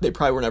not, they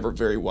probably were never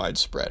very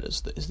widespread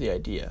is the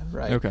idea,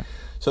 right? Okay.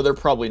 So they're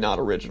probably not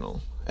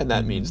original, and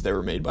that means they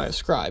were made by a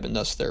scribe, and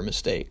thus they're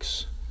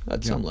mistakes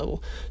at some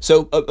level.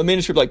 So a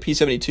manuscript like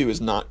P72 is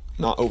not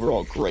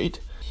overall great.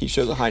 He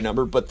shows a high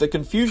number, but the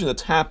confusion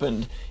that's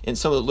happened in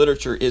some of the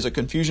literature is a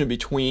confusion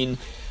between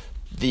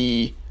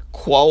the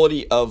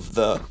quality of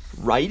the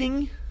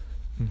writing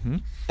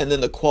and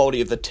then the quality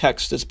of the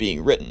text that's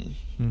being written.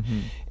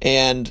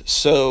 And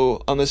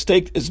so a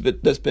mistake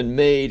that's been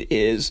made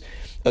is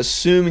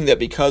assuming that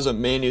because a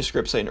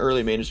manuscript, say an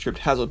early manuscript,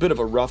 has a bit of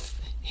a rough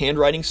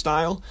handwriting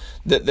style,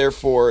 that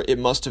therefore it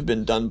must have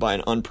been done by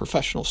an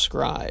unprofessional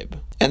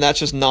scribe. And that's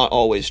just not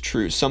always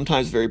true.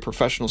 Sometimes very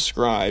professional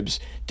scribes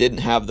didn't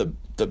have the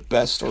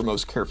best or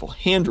most careful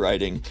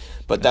handwriting,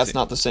 but that's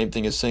not the same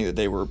thing as saying that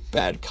they were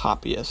bad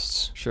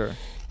copyists. Sure.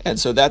 And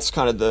so that's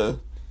kind of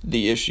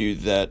the issue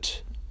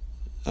that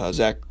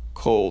Zach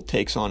Cole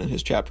takes on in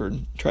his chapter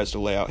and tries to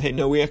lay out. Hey,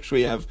 no, we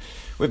have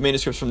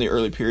manuscripts from the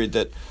early period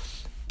that,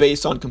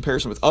 based on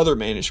comparison with other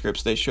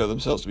manuscripts, they show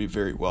themselves to be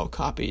very well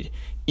copied,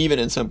 even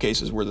in some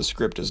cases where the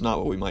script is not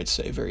what we might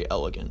say very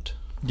elegant.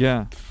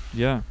 Yeah.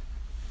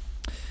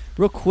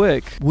 Real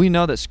quick, we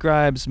know that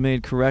scribes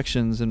made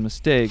corrections and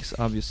mistakes,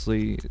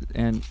 obviously,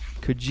 and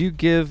could you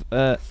give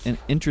an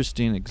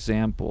interesting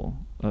example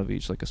of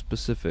each, like a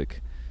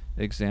specific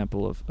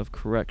example of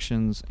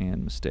corrections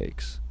and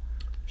mistakes?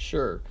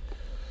 Sure.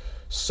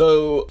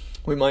 So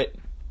we might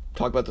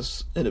talk about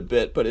this in a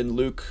bit, but in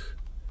Luke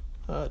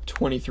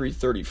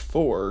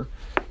 23:34,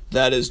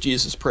 that is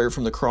Jesus' prayer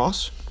from the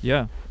cross.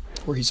 Yeah.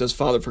 Where he says,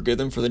 "Father, forgive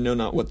them, for they know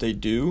not what they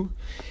do."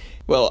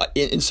 Well,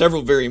 in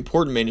several very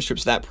important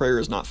manuscripts, that prayer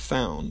is not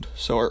found.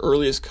 So our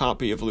earliest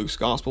copy of Luke's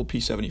Gospel,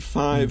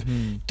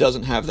 P75,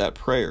 doesn't have that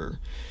prayer.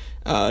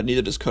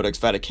 Neither does Codex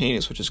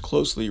Vaticanus, which is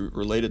closely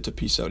related to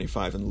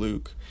P75 in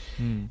Luke.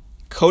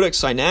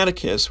 Codex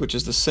Sinaiticus, which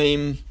is the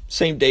same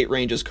date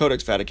range as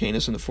Codex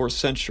Vaticanus in the 4th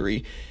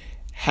century,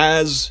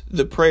 has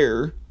the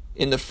prayer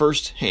in the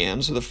first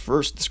hand. So the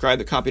scribe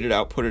that copied it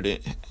out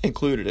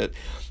included it.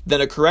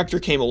 Then a corrector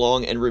came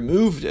along and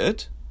removed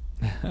it,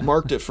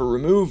 marked it for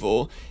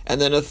removal,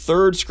 and then a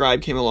third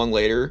scribe came along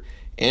later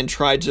and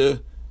tried to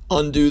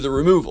undo the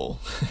removal.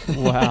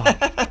 Wow.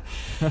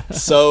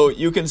 So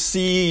you can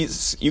see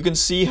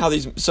how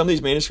some of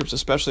these manuscripts,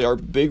 especially our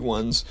big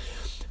ones,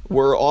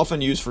 were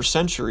often used for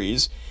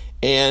centuries.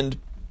 And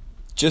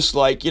just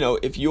like,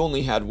 if you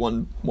only had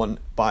one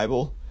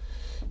Bible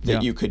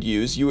that you could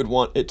use, you would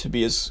want it to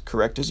be as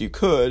correct as you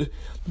could.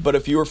 But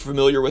if you were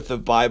familiar with the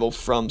Bible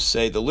from,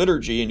 say, the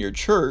liturgy in your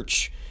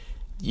church,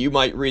 you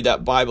might read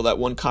that Bible, that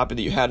one copy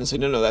that you had, and say,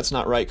 no, that's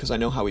not right, because I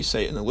know how we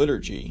say it in the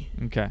liturgy.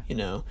 Okay.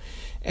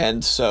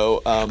 And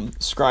so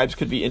scribes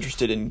could be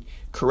interested in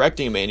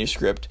correcting a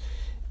manuscript,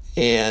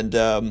 and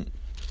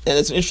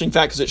it's an interesting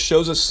fact because it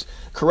shows us,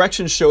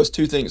 corrections show us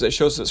two things. It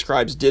shows us that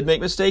scribes did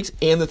make mistakes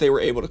and that they were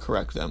able to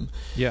correct them.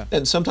 Yeah.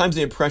 And sometimes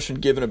the impression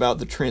given about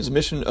the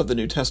transmission of the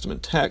New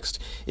Testament text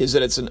is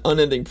that it's an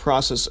unending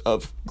process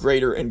of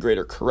greater and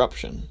greater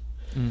corruption.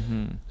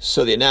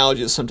 So the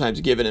analogy that's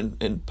sometimes given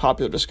in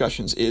popular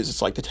discussions is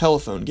it's like the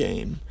telephone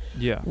game.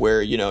 Yeah.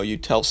 Where, you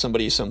tell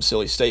somebody some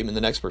silly statement,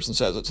 the next person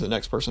says it to the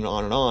next person,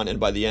 on, and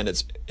by the end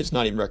it's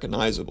not even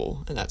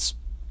recognizable, and that's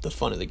the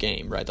fun of the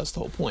game, right? That's the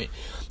whole point.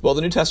 Well,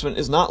 the New Testament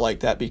is not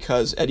like that,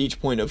 because at each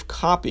point of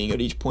copying,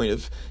 at each point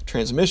of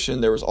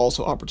transmission, there was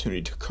also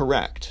opportunity to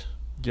correct.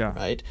 Yeah.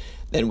 Right?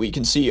 And we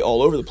can see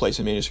all over the place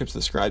in manuscripts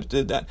the scribes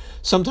did that.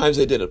 Sometimes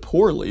they did it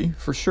poorly,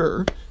 for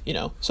sure.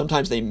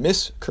 Sometimes they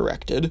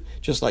miscorrected,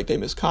 just like they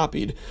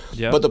miscopied.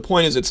 Yep. But the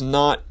point is, it's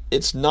not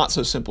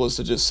so simple as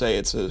to just say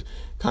it's a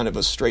kind of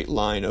a straight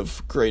line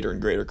of greater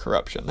and greater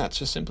corruption. That's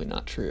just simply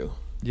not true.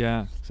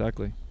 Yeah,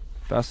 exactly.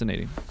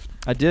 Fascinating.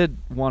 I did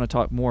want to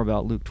talk more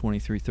about Luke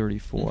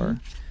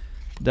 23:34.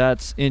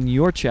 That's in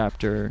your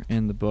chapter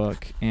in the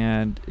book,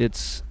 and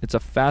it's a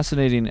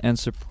fascinating and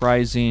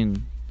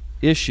surprising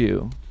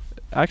issue.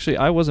 Actually,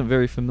 I wasn't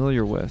very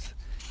familiar with,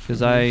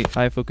 because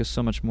I focus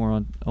so much more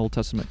on Old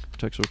Testament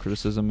textual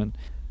criticism, and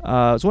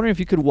I was wondering if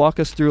you could walk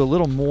us through a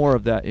little more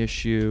of that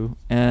issue,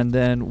 and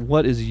then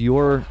what is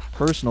your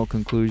personal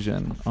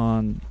conclusion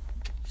on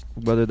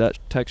whether that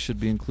text should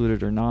be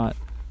included or not?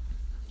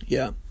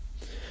 Yeah.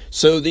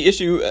 So the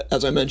issue,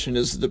 as I mentioned,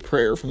 is the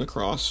prayer from the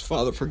cross,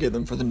 Father, forgive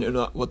them, for they know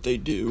not what they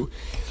do.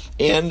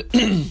 And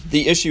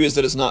the issue is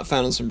that it's not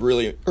found in some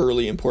really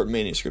early important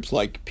manuscripts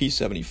like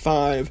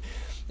P75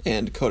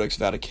 and Codex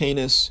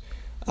Vaticanus.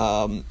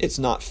 It's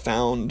not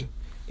found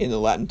in the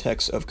Latin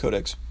text of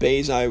Codex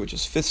Bezae, which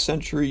is 5th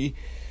century,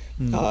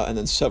 and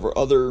then several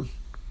other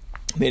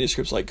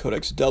manuscripts like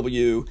Codex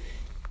W,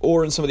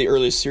 or in some of the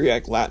earliest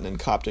Syriac, Latin, and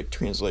Coptic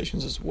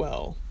translations as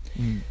well.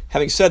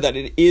 Having said that,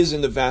 it is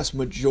in the vast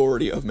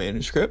majority of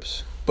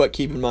manuscripts, but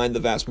keep in mind the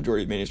vast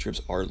majority of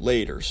manuscripts are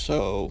later,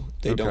 so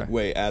they don't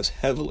weigh as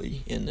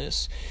heavily in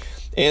this.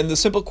 And the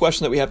simple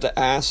question that we have to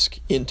ask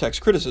in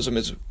text criticism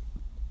is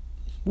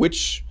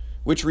which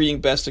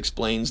reading best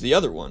explains the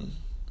other one,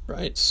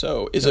 right?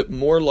 So is it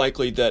more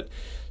likely that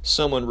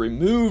someone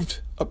removed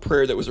a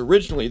prayer that was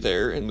originally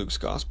there in Luke's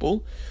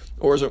gospel,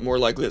 or is it more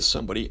likely that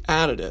somebody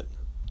added it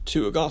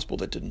to a gospel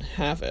that didn't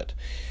have it?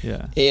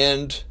 Yeah.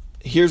 And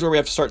here's where we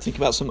have to start thinking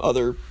about some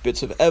other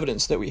bits of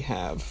evidence that we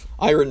have.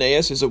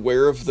 Irenaeus is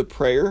aware of the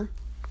prayer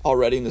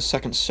already in the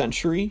 2nd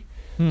century,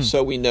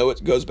 so we know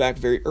it goes back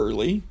very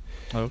early.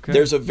 Okay.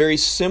 There's a very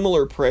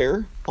similar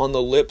prayer on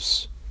the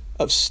lips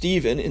of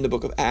Stephen in the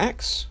book of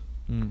Acts,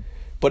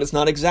 but it's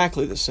not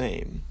exactly the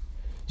same.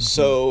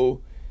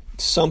 So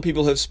some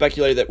people have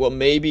speculated that, well,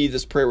 maybe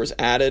this prayer was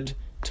added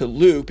to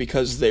Luke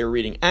because they were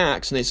reading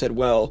Acts, and they said,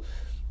 well,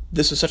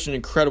 this is such an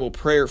incredible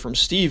prayer from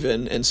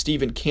Stephen, and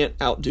Stephen can't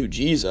outdo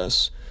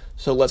Jesus,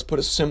 so let's put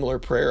a similar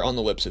prayer on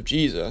the lips of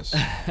Jesus.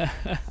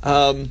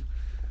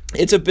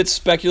 It's a bit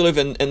speculative,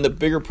 and the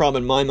bigger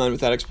problem in my mind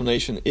with that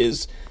explanation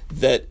is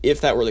that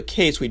if that were the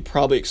case, we'd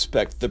probably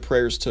expect the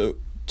prayers to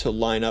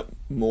line up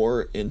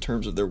more in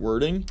terms of their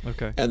wording,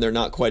 and they're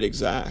not quite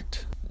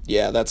exact.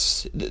 Yeah,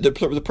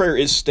 the prayer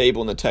is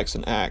stable in the text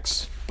in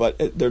Acts, but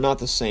they're not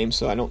the same,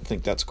 so I don't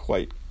think that's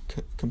quite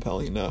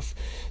compelling enough.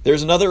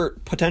 There's another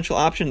potential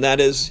option,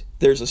 that is,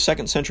 there's a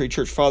 2nd century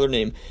church father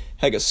named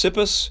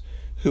Hegesippus,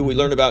 who we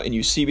learn about in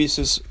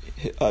Eusebius's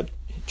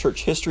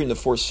church history in the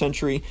 4th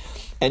century,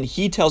 and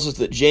he tells us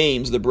that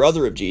James, the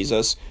brother of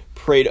Jesus,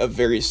 prayed a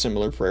very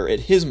similar prayer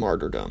at his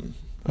martyrdom.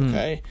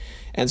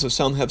 And so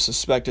some have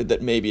suspected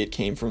that maybe it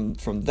came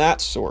from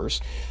that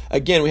source.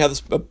 Again, we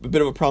have a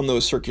bit of a problem though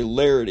with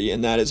circularity,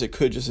 and that is it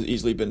could just as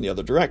easily been the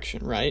other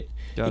direction, right?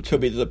 Gotcha. It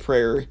could be the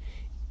prayer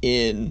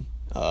in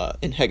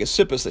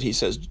Hegesippus that he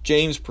says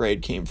James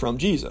prayed came from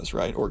Jesus,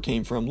 right? Or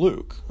came from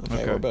Luke,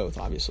 or both,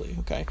 obviously,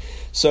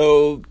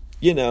 So,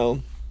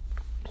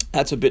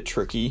 that's a bit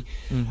tricky.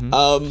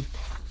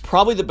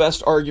 Probably the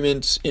best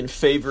argument in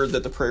favor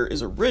that the prayer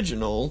is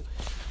original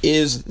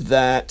is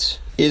that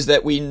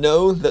we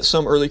know that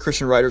some early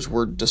Christian writers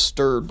were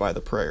disturbed by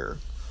the prayer,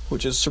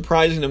 which is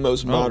surprising to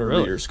most modern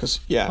readers, because,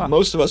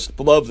 most of us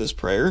love this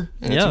prayer,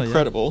 and it's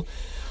incredible.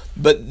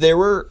 But there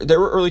were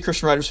early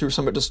Christian writers who were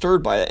somewhat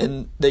disturbed by it,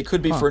 and they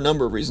could be for a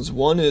number of reasons.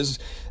 One is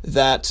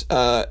that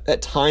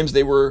at times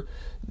they were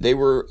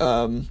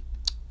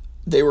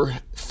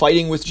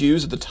fighting with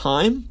Jews at the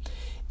time,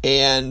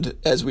 and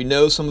as we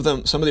know, some of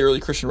the early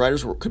Christian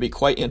writers could be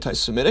quite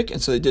anti-Semitic, and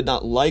so they did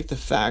not like the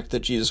fact that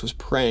Jesus was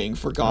praying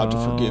for God to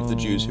forgive the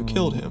Jews who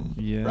killed him.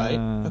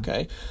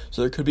 Right?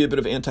 So there could be a bit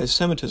of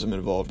anti-Semitism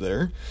involved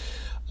there.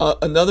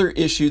 Another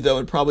issue, though,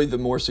 and probably the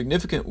more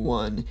significant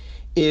one,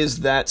 is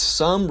that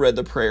some read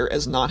the prayer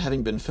as not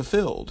having been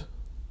fulfilled.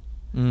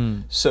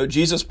 So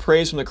Jesus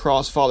prays from the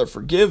cross, Father,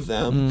 forgive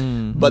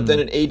them, but then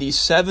in AD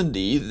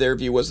 70, their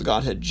view was that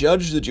God had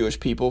judged the Jewish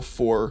people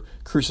for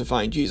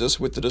crucifying Jesus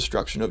with the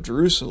destruction of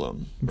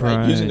Jerusalem,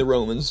 right? Using the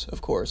Romans,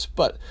 of course,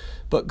 but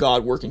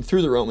God working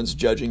through the Romans,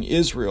 judging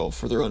Israel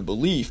for their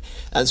unbelief.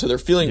 And so their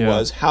feeling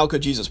was, how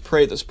could Jesus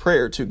pray this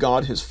prayer to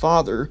God his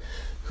Father,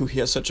 who he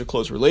has such a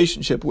close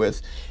relationship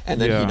with, and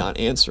then he not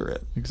answer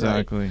it?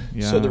 Exactly.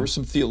 Right? So there were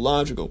some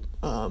theological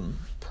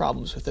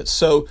problems with it.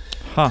 So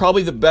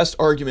probably the best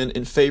argument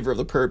in favor of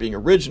the prayer being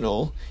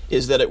original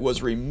is that it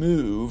was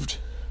removed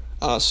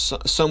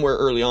somewhere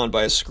early on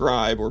by a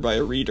scribe or by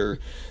a reader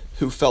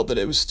who felt that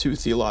it was too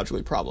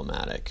theologically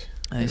problematic.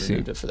 I see.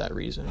 Removed it for that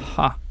reason.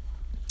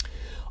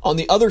 On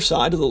the other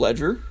side of the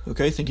ledger,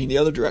 thinking the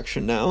other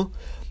direction now,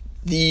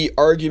 the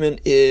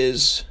argument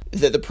is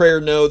that the prayer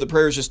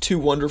is just too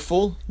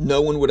wonderful.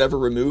 No one would ever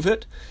remove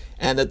it.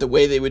 and that the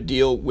way they would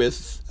deal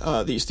with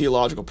these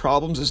theological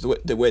problems is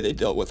the way they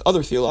dealt with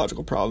other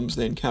theological problems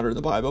they encountered in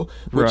the Bible,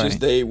 which is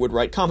they would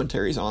write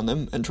commentaries on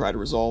them and try to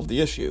resolve the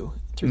issue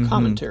through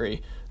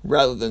commentary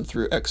rather than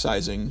through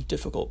excising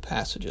difficult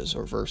passages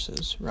or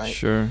verses, right?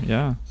 Sure,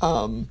 yeah.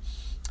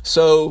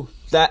 So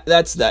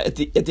that's that. At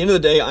the end of the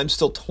day, I'm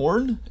still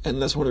torn,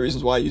 and that's one of the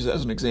reasons why I use it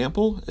as an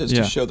example, is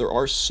to show there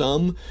are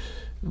some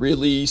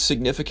really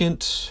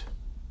significant,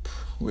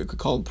 we could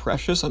call them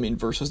precious,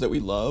 verses that we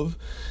love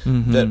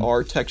that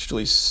are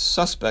textually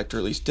suspect or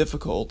at least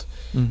difficult.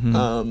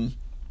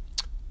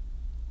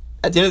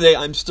 At the end of the day,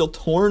 I'm still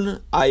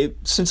torn.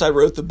 Since I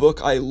wrote the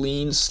book, I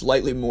lean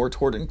slightly more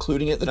toward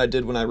including it than I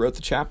did when I wrote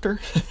the chapter.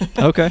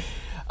 Okay.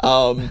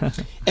 And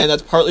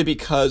that's partly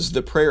because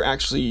the prayer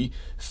actually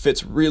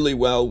fits really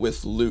well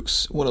with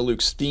one of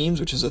Luke's themes,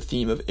 which is a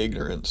theme of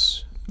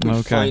ignorance.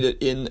 We find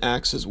it in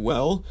Acts as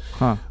well,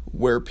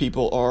 where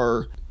people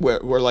are,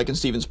 where like in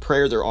Stephen's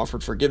prayer, they're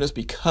offered forgiveness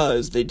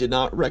because they did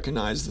not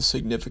recognize the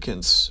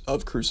significance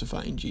of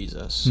crucifying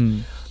Jesus.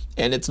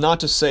 And it's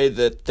not to say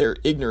that their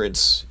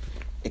ignorance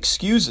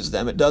excuses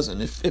them. It doesn't.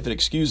 If it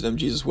excused them,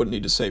 Jesus wouldn't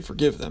need to say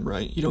forgive them,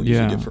 right? You don't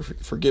usually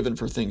get forgiven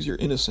for things you're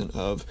innocent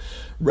of.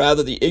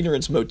 Rather, the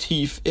ignorance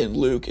motif in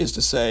Luke is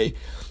to say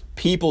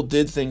people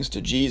did things to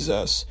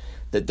Jesus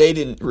that they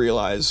didn't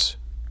realize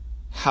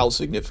how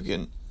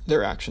significant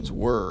their actions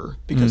were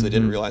because they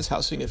didn't realize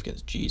how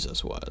significant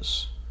Jesus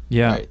was.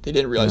 Yeah. Right? They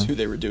didn't realize who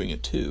they were doing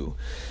it to.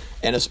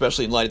 And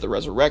especially in light of the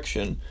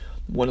resurrection,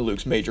 one of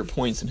Luke's major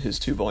points in his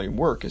 2-volume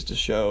work is to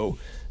show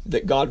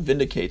that God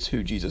vindicates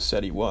who Jesus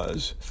said he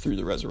was through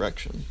the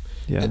resurrection.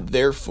 Yeah. And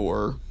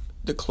therefore,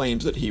 the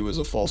claims that he was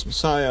a false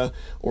Messiah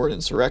or an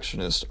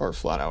insurrectionist are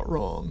flat out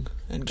wrong.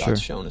 And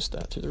God's shown us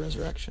that through the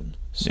resurrection.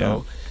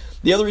 So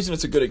the other reason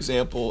it's a good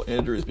example,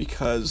 Andrew, is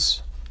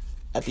because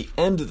at the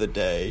end of the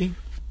day,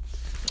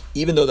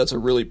 even though that's a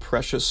really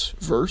precious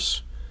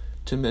verse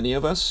to many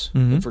of us,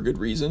 and for good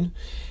reason,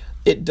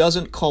 it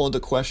doesn't call into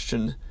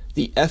question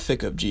the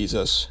ethic of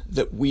Jesus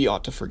that we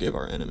ought to forgive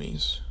our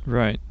enemies.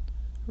 Right.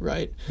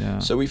 Yeah.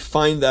 So we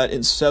find that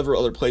in several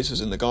other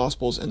places in the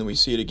Gospels, and then we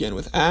see it again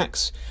with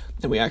Acts,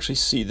 and we actually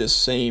see this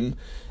same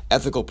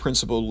ethical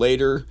principle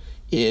later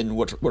in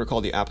what are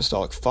called the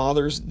Apostolic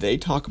Fathers. They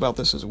talk about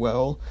this as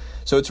well.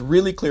 So it's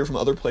really clear from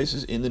other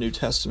places in the New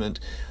Testament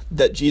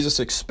that Jesus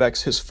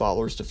expects his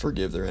followers to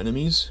forgive their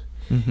enemies.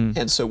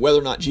 And so whether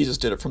or not Jesus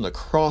did it from the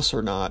cross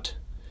or not,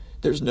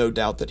 there's no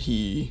doubt that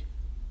he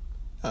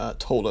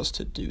told us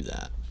to do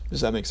that.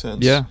 Does that make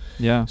sense?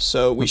 Yeah.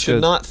 So we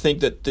should not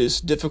think that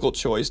this difficult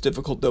choice,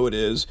 difficult though it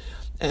is,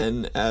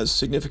 and as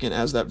significant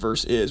as that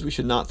verse is, we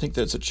should not think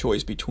that it's a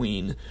choice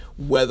between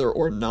whether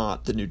or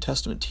not the New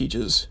Testament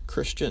teaches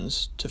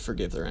Christians to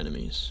forgive their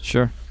enemies.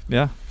 Sure,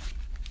 yeah.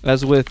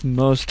 As with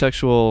most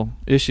textual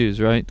issues,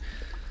 right?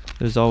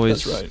 There's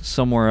always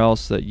somewhere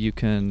else that you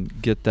can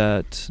get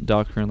that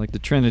doctrine, like the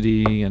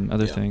Trinity and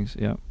other things.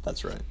 Yeah,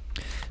 that's right.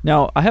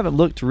 Now, I haven't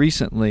looked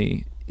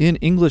recently in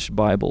English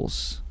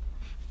Bibles.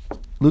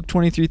 Luke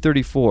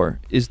 23:34,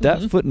 is that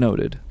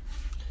footnoted?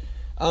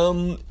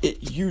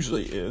 It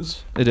usually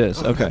is. It is,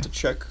 okay. I have to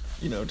check,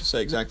 to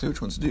say exactly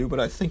which ones do,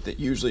 but I think that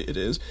usually it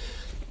is.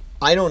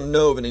 I don't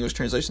know of an English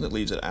translation that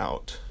leaves it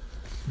out.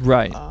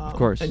 Right, of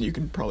course. And you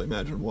can probably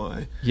imagine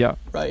why. Yeah.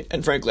 Right,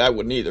 and frankly, I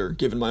wouldn't either.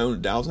 Given my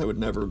own doubts, I would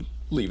never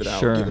leave it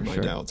out, given my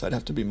doubts. I'd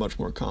have to be much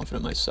more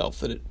confident myself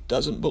that it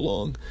doesn't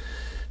belong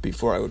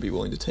before I would be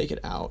willing to take it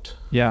out.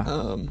 Yeah.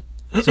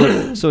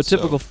 So a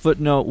typical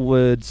footnote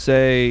would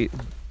say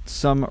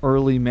some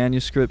early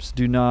manuscripts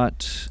do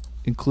not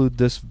include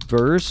this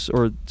verse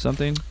or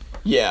something?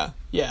 Yeah.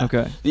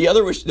 Okay. The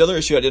other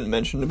issue I didn't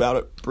mention about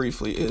it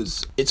briefly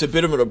is it's a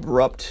bit of an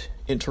abrupt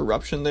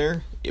interruption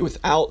there.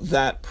 Without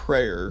that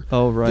prayer,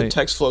 the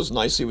text flows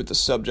nicely with the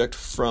subject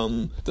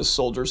from the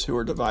soldiers who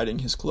are dividing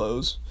his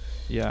clothes.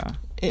 Yeah.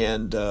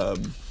 And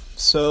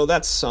so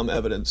that's some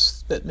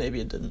evidence that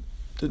maybe it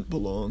didn't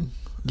belong.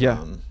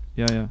 Yeah.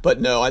 But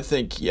no, I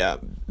think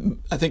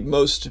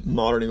most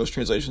modern English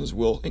translations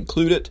will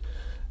include it,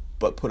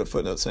 but put a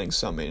footnote saying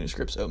some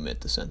manuscripts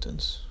omit the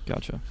sentence.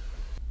 Gotcha.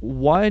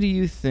 Why do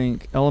you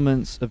think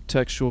elements of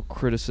textual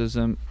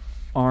criticism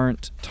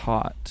aren't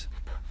taught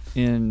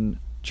in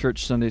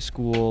church Sunday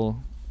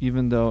school,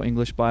 even though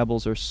English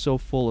Bibles are so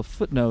full of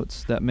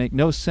footnotes that make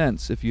no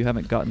sense if you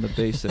haven't gotten the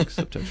basics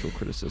of textual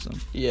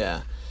criticism?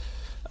 Yeah.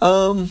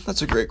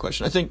 That's a great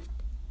question. I think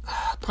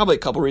probably a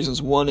couple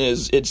reasons. One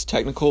is it's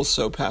technical,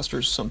 so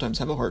pastors sometimes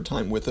have a hard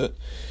time with it.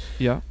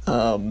 Yeah.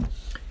 And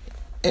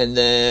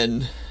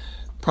then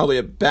probably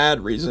a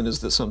bad reason is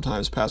that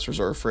sometimes pastors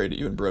are afraid to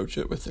even broach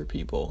it with their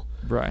people.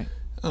 Right.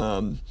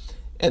 And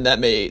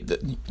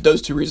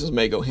those two reasons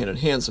may go hand in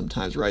hand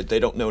sometimes, right? They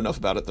don't know enough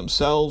about it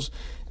themselves,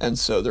 and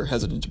so they're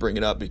hesitant to bring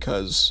it up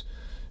because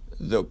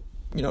they'll,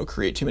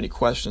 create too many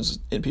questions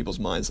in people's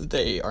minds that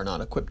they are not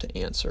equipped to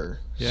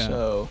answer. Yeah.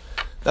 So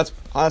that's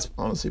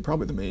honestly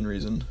probably the main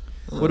reason.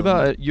 What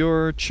about at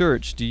your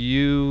church? Do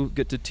you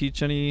get to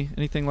teach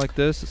anything like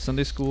this at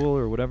Sunday school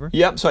or whatever?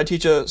 Yeah, so I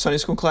teach a Sunday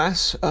school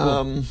class.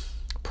 Cool.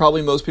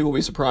 probably most people will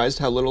be surprised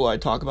how little I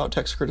talk about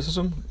text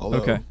criticism. Although,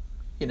 Okay.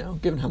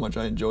 Given how much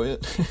I enjoy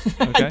it,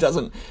 Okay. it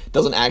doesn't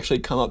actually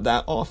come up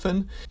that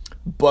often.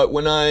 But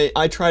when I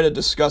try to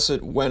discuss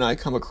it when I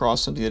come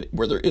across something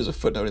where there is a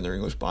footnote in their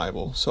English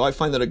Bible. So I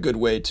find that a good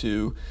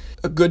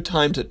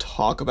time to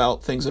talk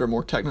about things that are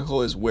more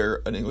technical is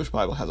where an English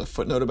Bible has a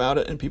footnote about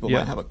it and people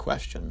might have a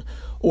question.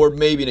 Or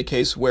maybe in a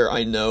case where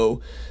I know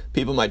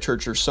people in my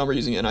church some are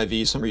using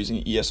NIV, some are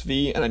using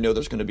ESV, and I know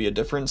there's going to be a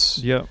difference.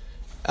 Yeah.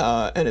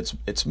 And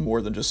it's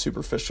more than just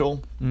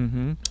superficial.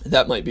 Mm-hmm.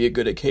 That might be a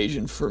good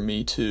occasion for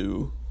me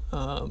to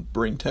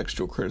bring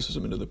textual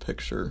criticism into the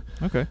picture.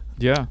 Okay.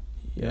 Yeah.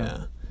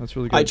 Yeah. That's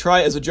really good. I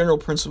try, as a general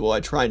principle,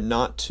 I try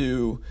not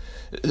to...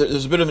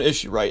 There's a bit of an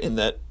issue, right, in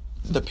that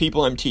the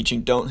people I'm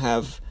teaching don't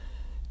have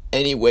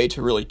any way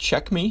to really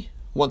check me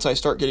once I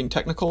start getting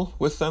technical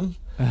with them.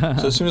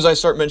 So as soon as I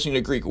start mentioning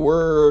a Greek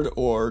word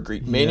or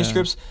Greek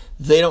manuscripts,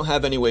 they don't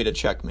have any way to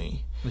check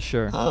me.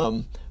 Sure.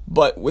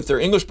 But with their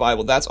English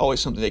Bible, that's always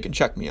something they can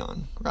check me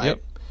on,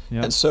 right?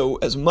 Yep. And so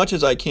as much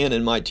as I can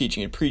in my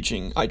teaching and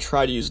preaching, I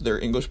try to use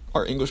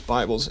our English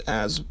Bibles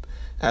as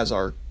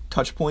our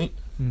touch point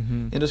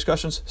in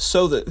discussions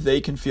so that they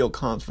can feel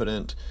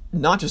confident,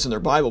 not just in their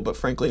Bible, but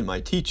frankly in my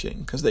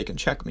teaching, because they can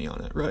check me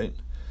on it, right?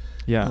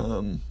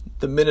 Yeah.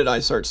 The minute I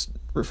start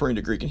referring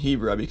to Greek and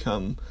Hebrew, I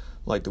become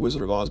like the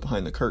Wizard of Oz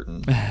behind the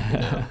curtain,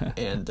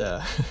 and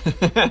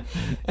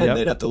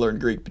they'd have to learn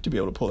Greek to be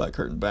able to pull that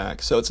curtain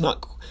back. So it's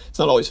not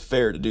always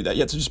fair to do that.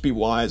 You have to just be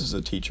wise as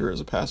a teacher, as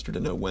a pastor, to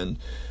know when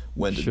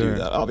to do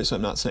that. Obviously,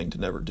 I'm not saying to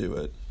never do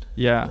it.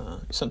 Yeah.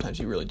 Sometimes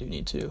you really do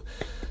need to.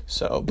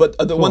 So, but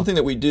the one thing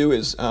that we do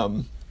is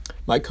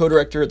my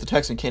co-director at the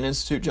Texan Canon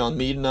Institute, John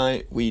Mead, and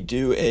I, we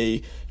do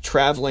a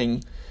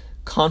traveling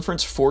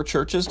conference for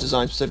churches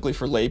designed specifically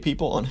for lay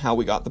people on how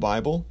we got the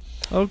Bible.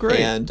 Oh, great.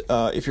 And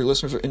if your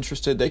listeners are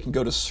interested, they can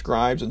go to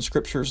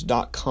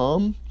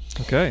scribesandScriptures.com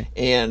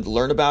and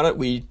learn about it.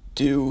 We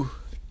do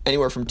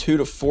anywhere from 2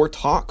 to 4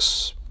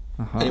 talks,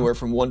 anywhere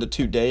from 1 to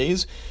 2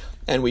 days,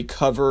 and we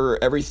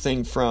cover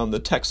everything from the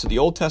text of the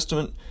Old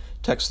Testament,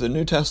 text of the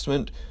New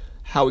Testament,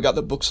 how we got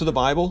the books of the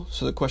Bible,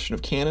 so the question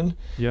of canon,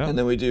 and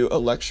then we do a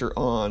lecture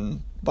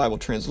on Bible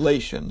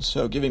translation,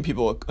 so giving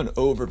people an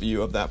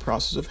overview of that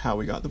process of how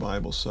we got the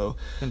Bible. So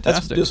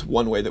that's just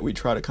one way that we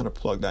try to kind of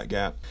plug that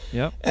gap.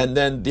 Yep. And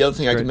then the other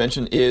thing I can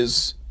mention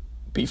is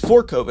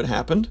before COVID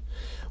happened,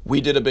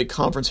 we did a big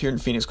conference here in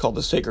Phoenix called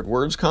the Sacred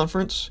Words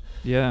Conference.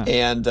 Yeah.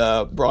 And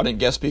brought in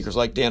guest speakers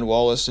like Dan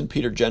Wallace and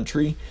Peter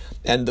Gentry.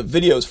 And the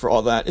videos for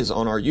all that is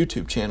on our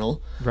YouTube channel.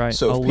 Right.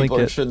 So if I'll people are link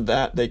interested in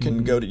that, they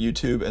can go to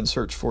YouTube and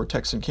search for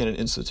Texan Canon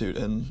Institute,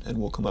 and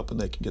we'll come up and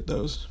they can get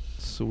those.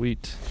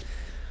 Sweet.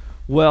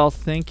 Well,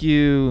 thank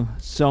you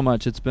so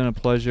much. It's been a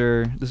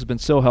pleasure. This has been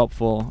so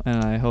helpful,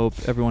 and I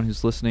hope everyone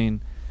who's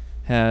listening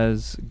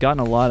has gotten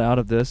a lot out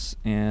of this,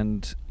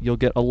 and you'll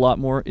get a lot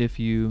more if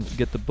you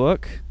get the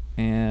book,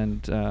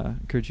 and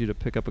encourage you to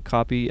pick up a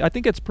copy. I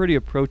think it's pretty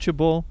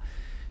approachable,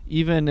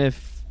 even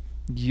if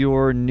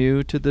you're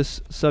new to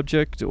this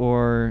subject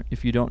or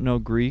if you don't know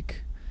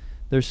Greek.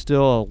 There's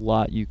still a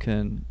lot you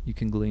can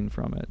glean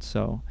from it.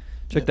 So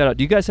check that out.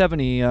 Do you guys have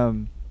any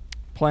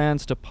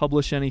plans to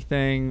publish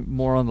anything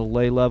more on the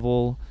lay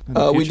level in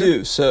the future? We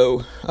do.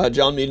 So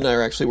John Mead and I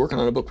are actually working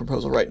on a book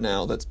proposal right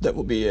now that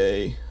will be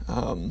a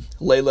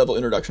lay level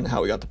introduction to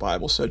how we got the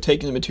Bible. So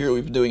taking the material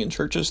we've been doing in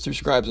churches through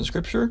Scribes and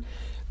Scripture,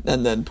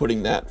 and then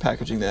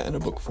packaging that in a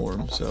book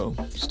form. So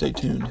stay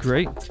tuned.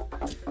 Great.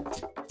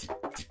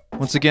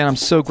 Once again, I'm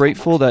so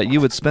grateful that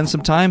you would spend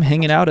some time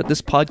hanging out at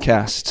this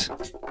podcast.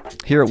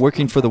 Here at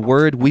Working for the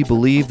Word, we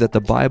believe that the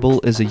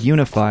Bible is a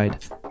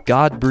unified,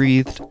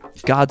 God-breathed,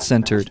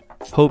 God-centered,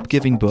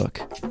 hope-giving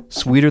book,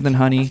 sweeter than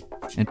honey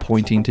and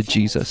pointing to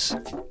Jesus.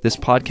 This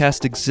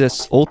podcast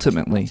exists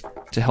ultimately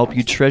to help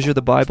you treasure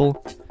the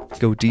Bible,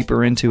 go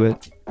deeper into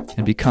it,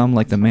 and become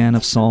like the man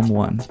of Psalm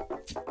 1.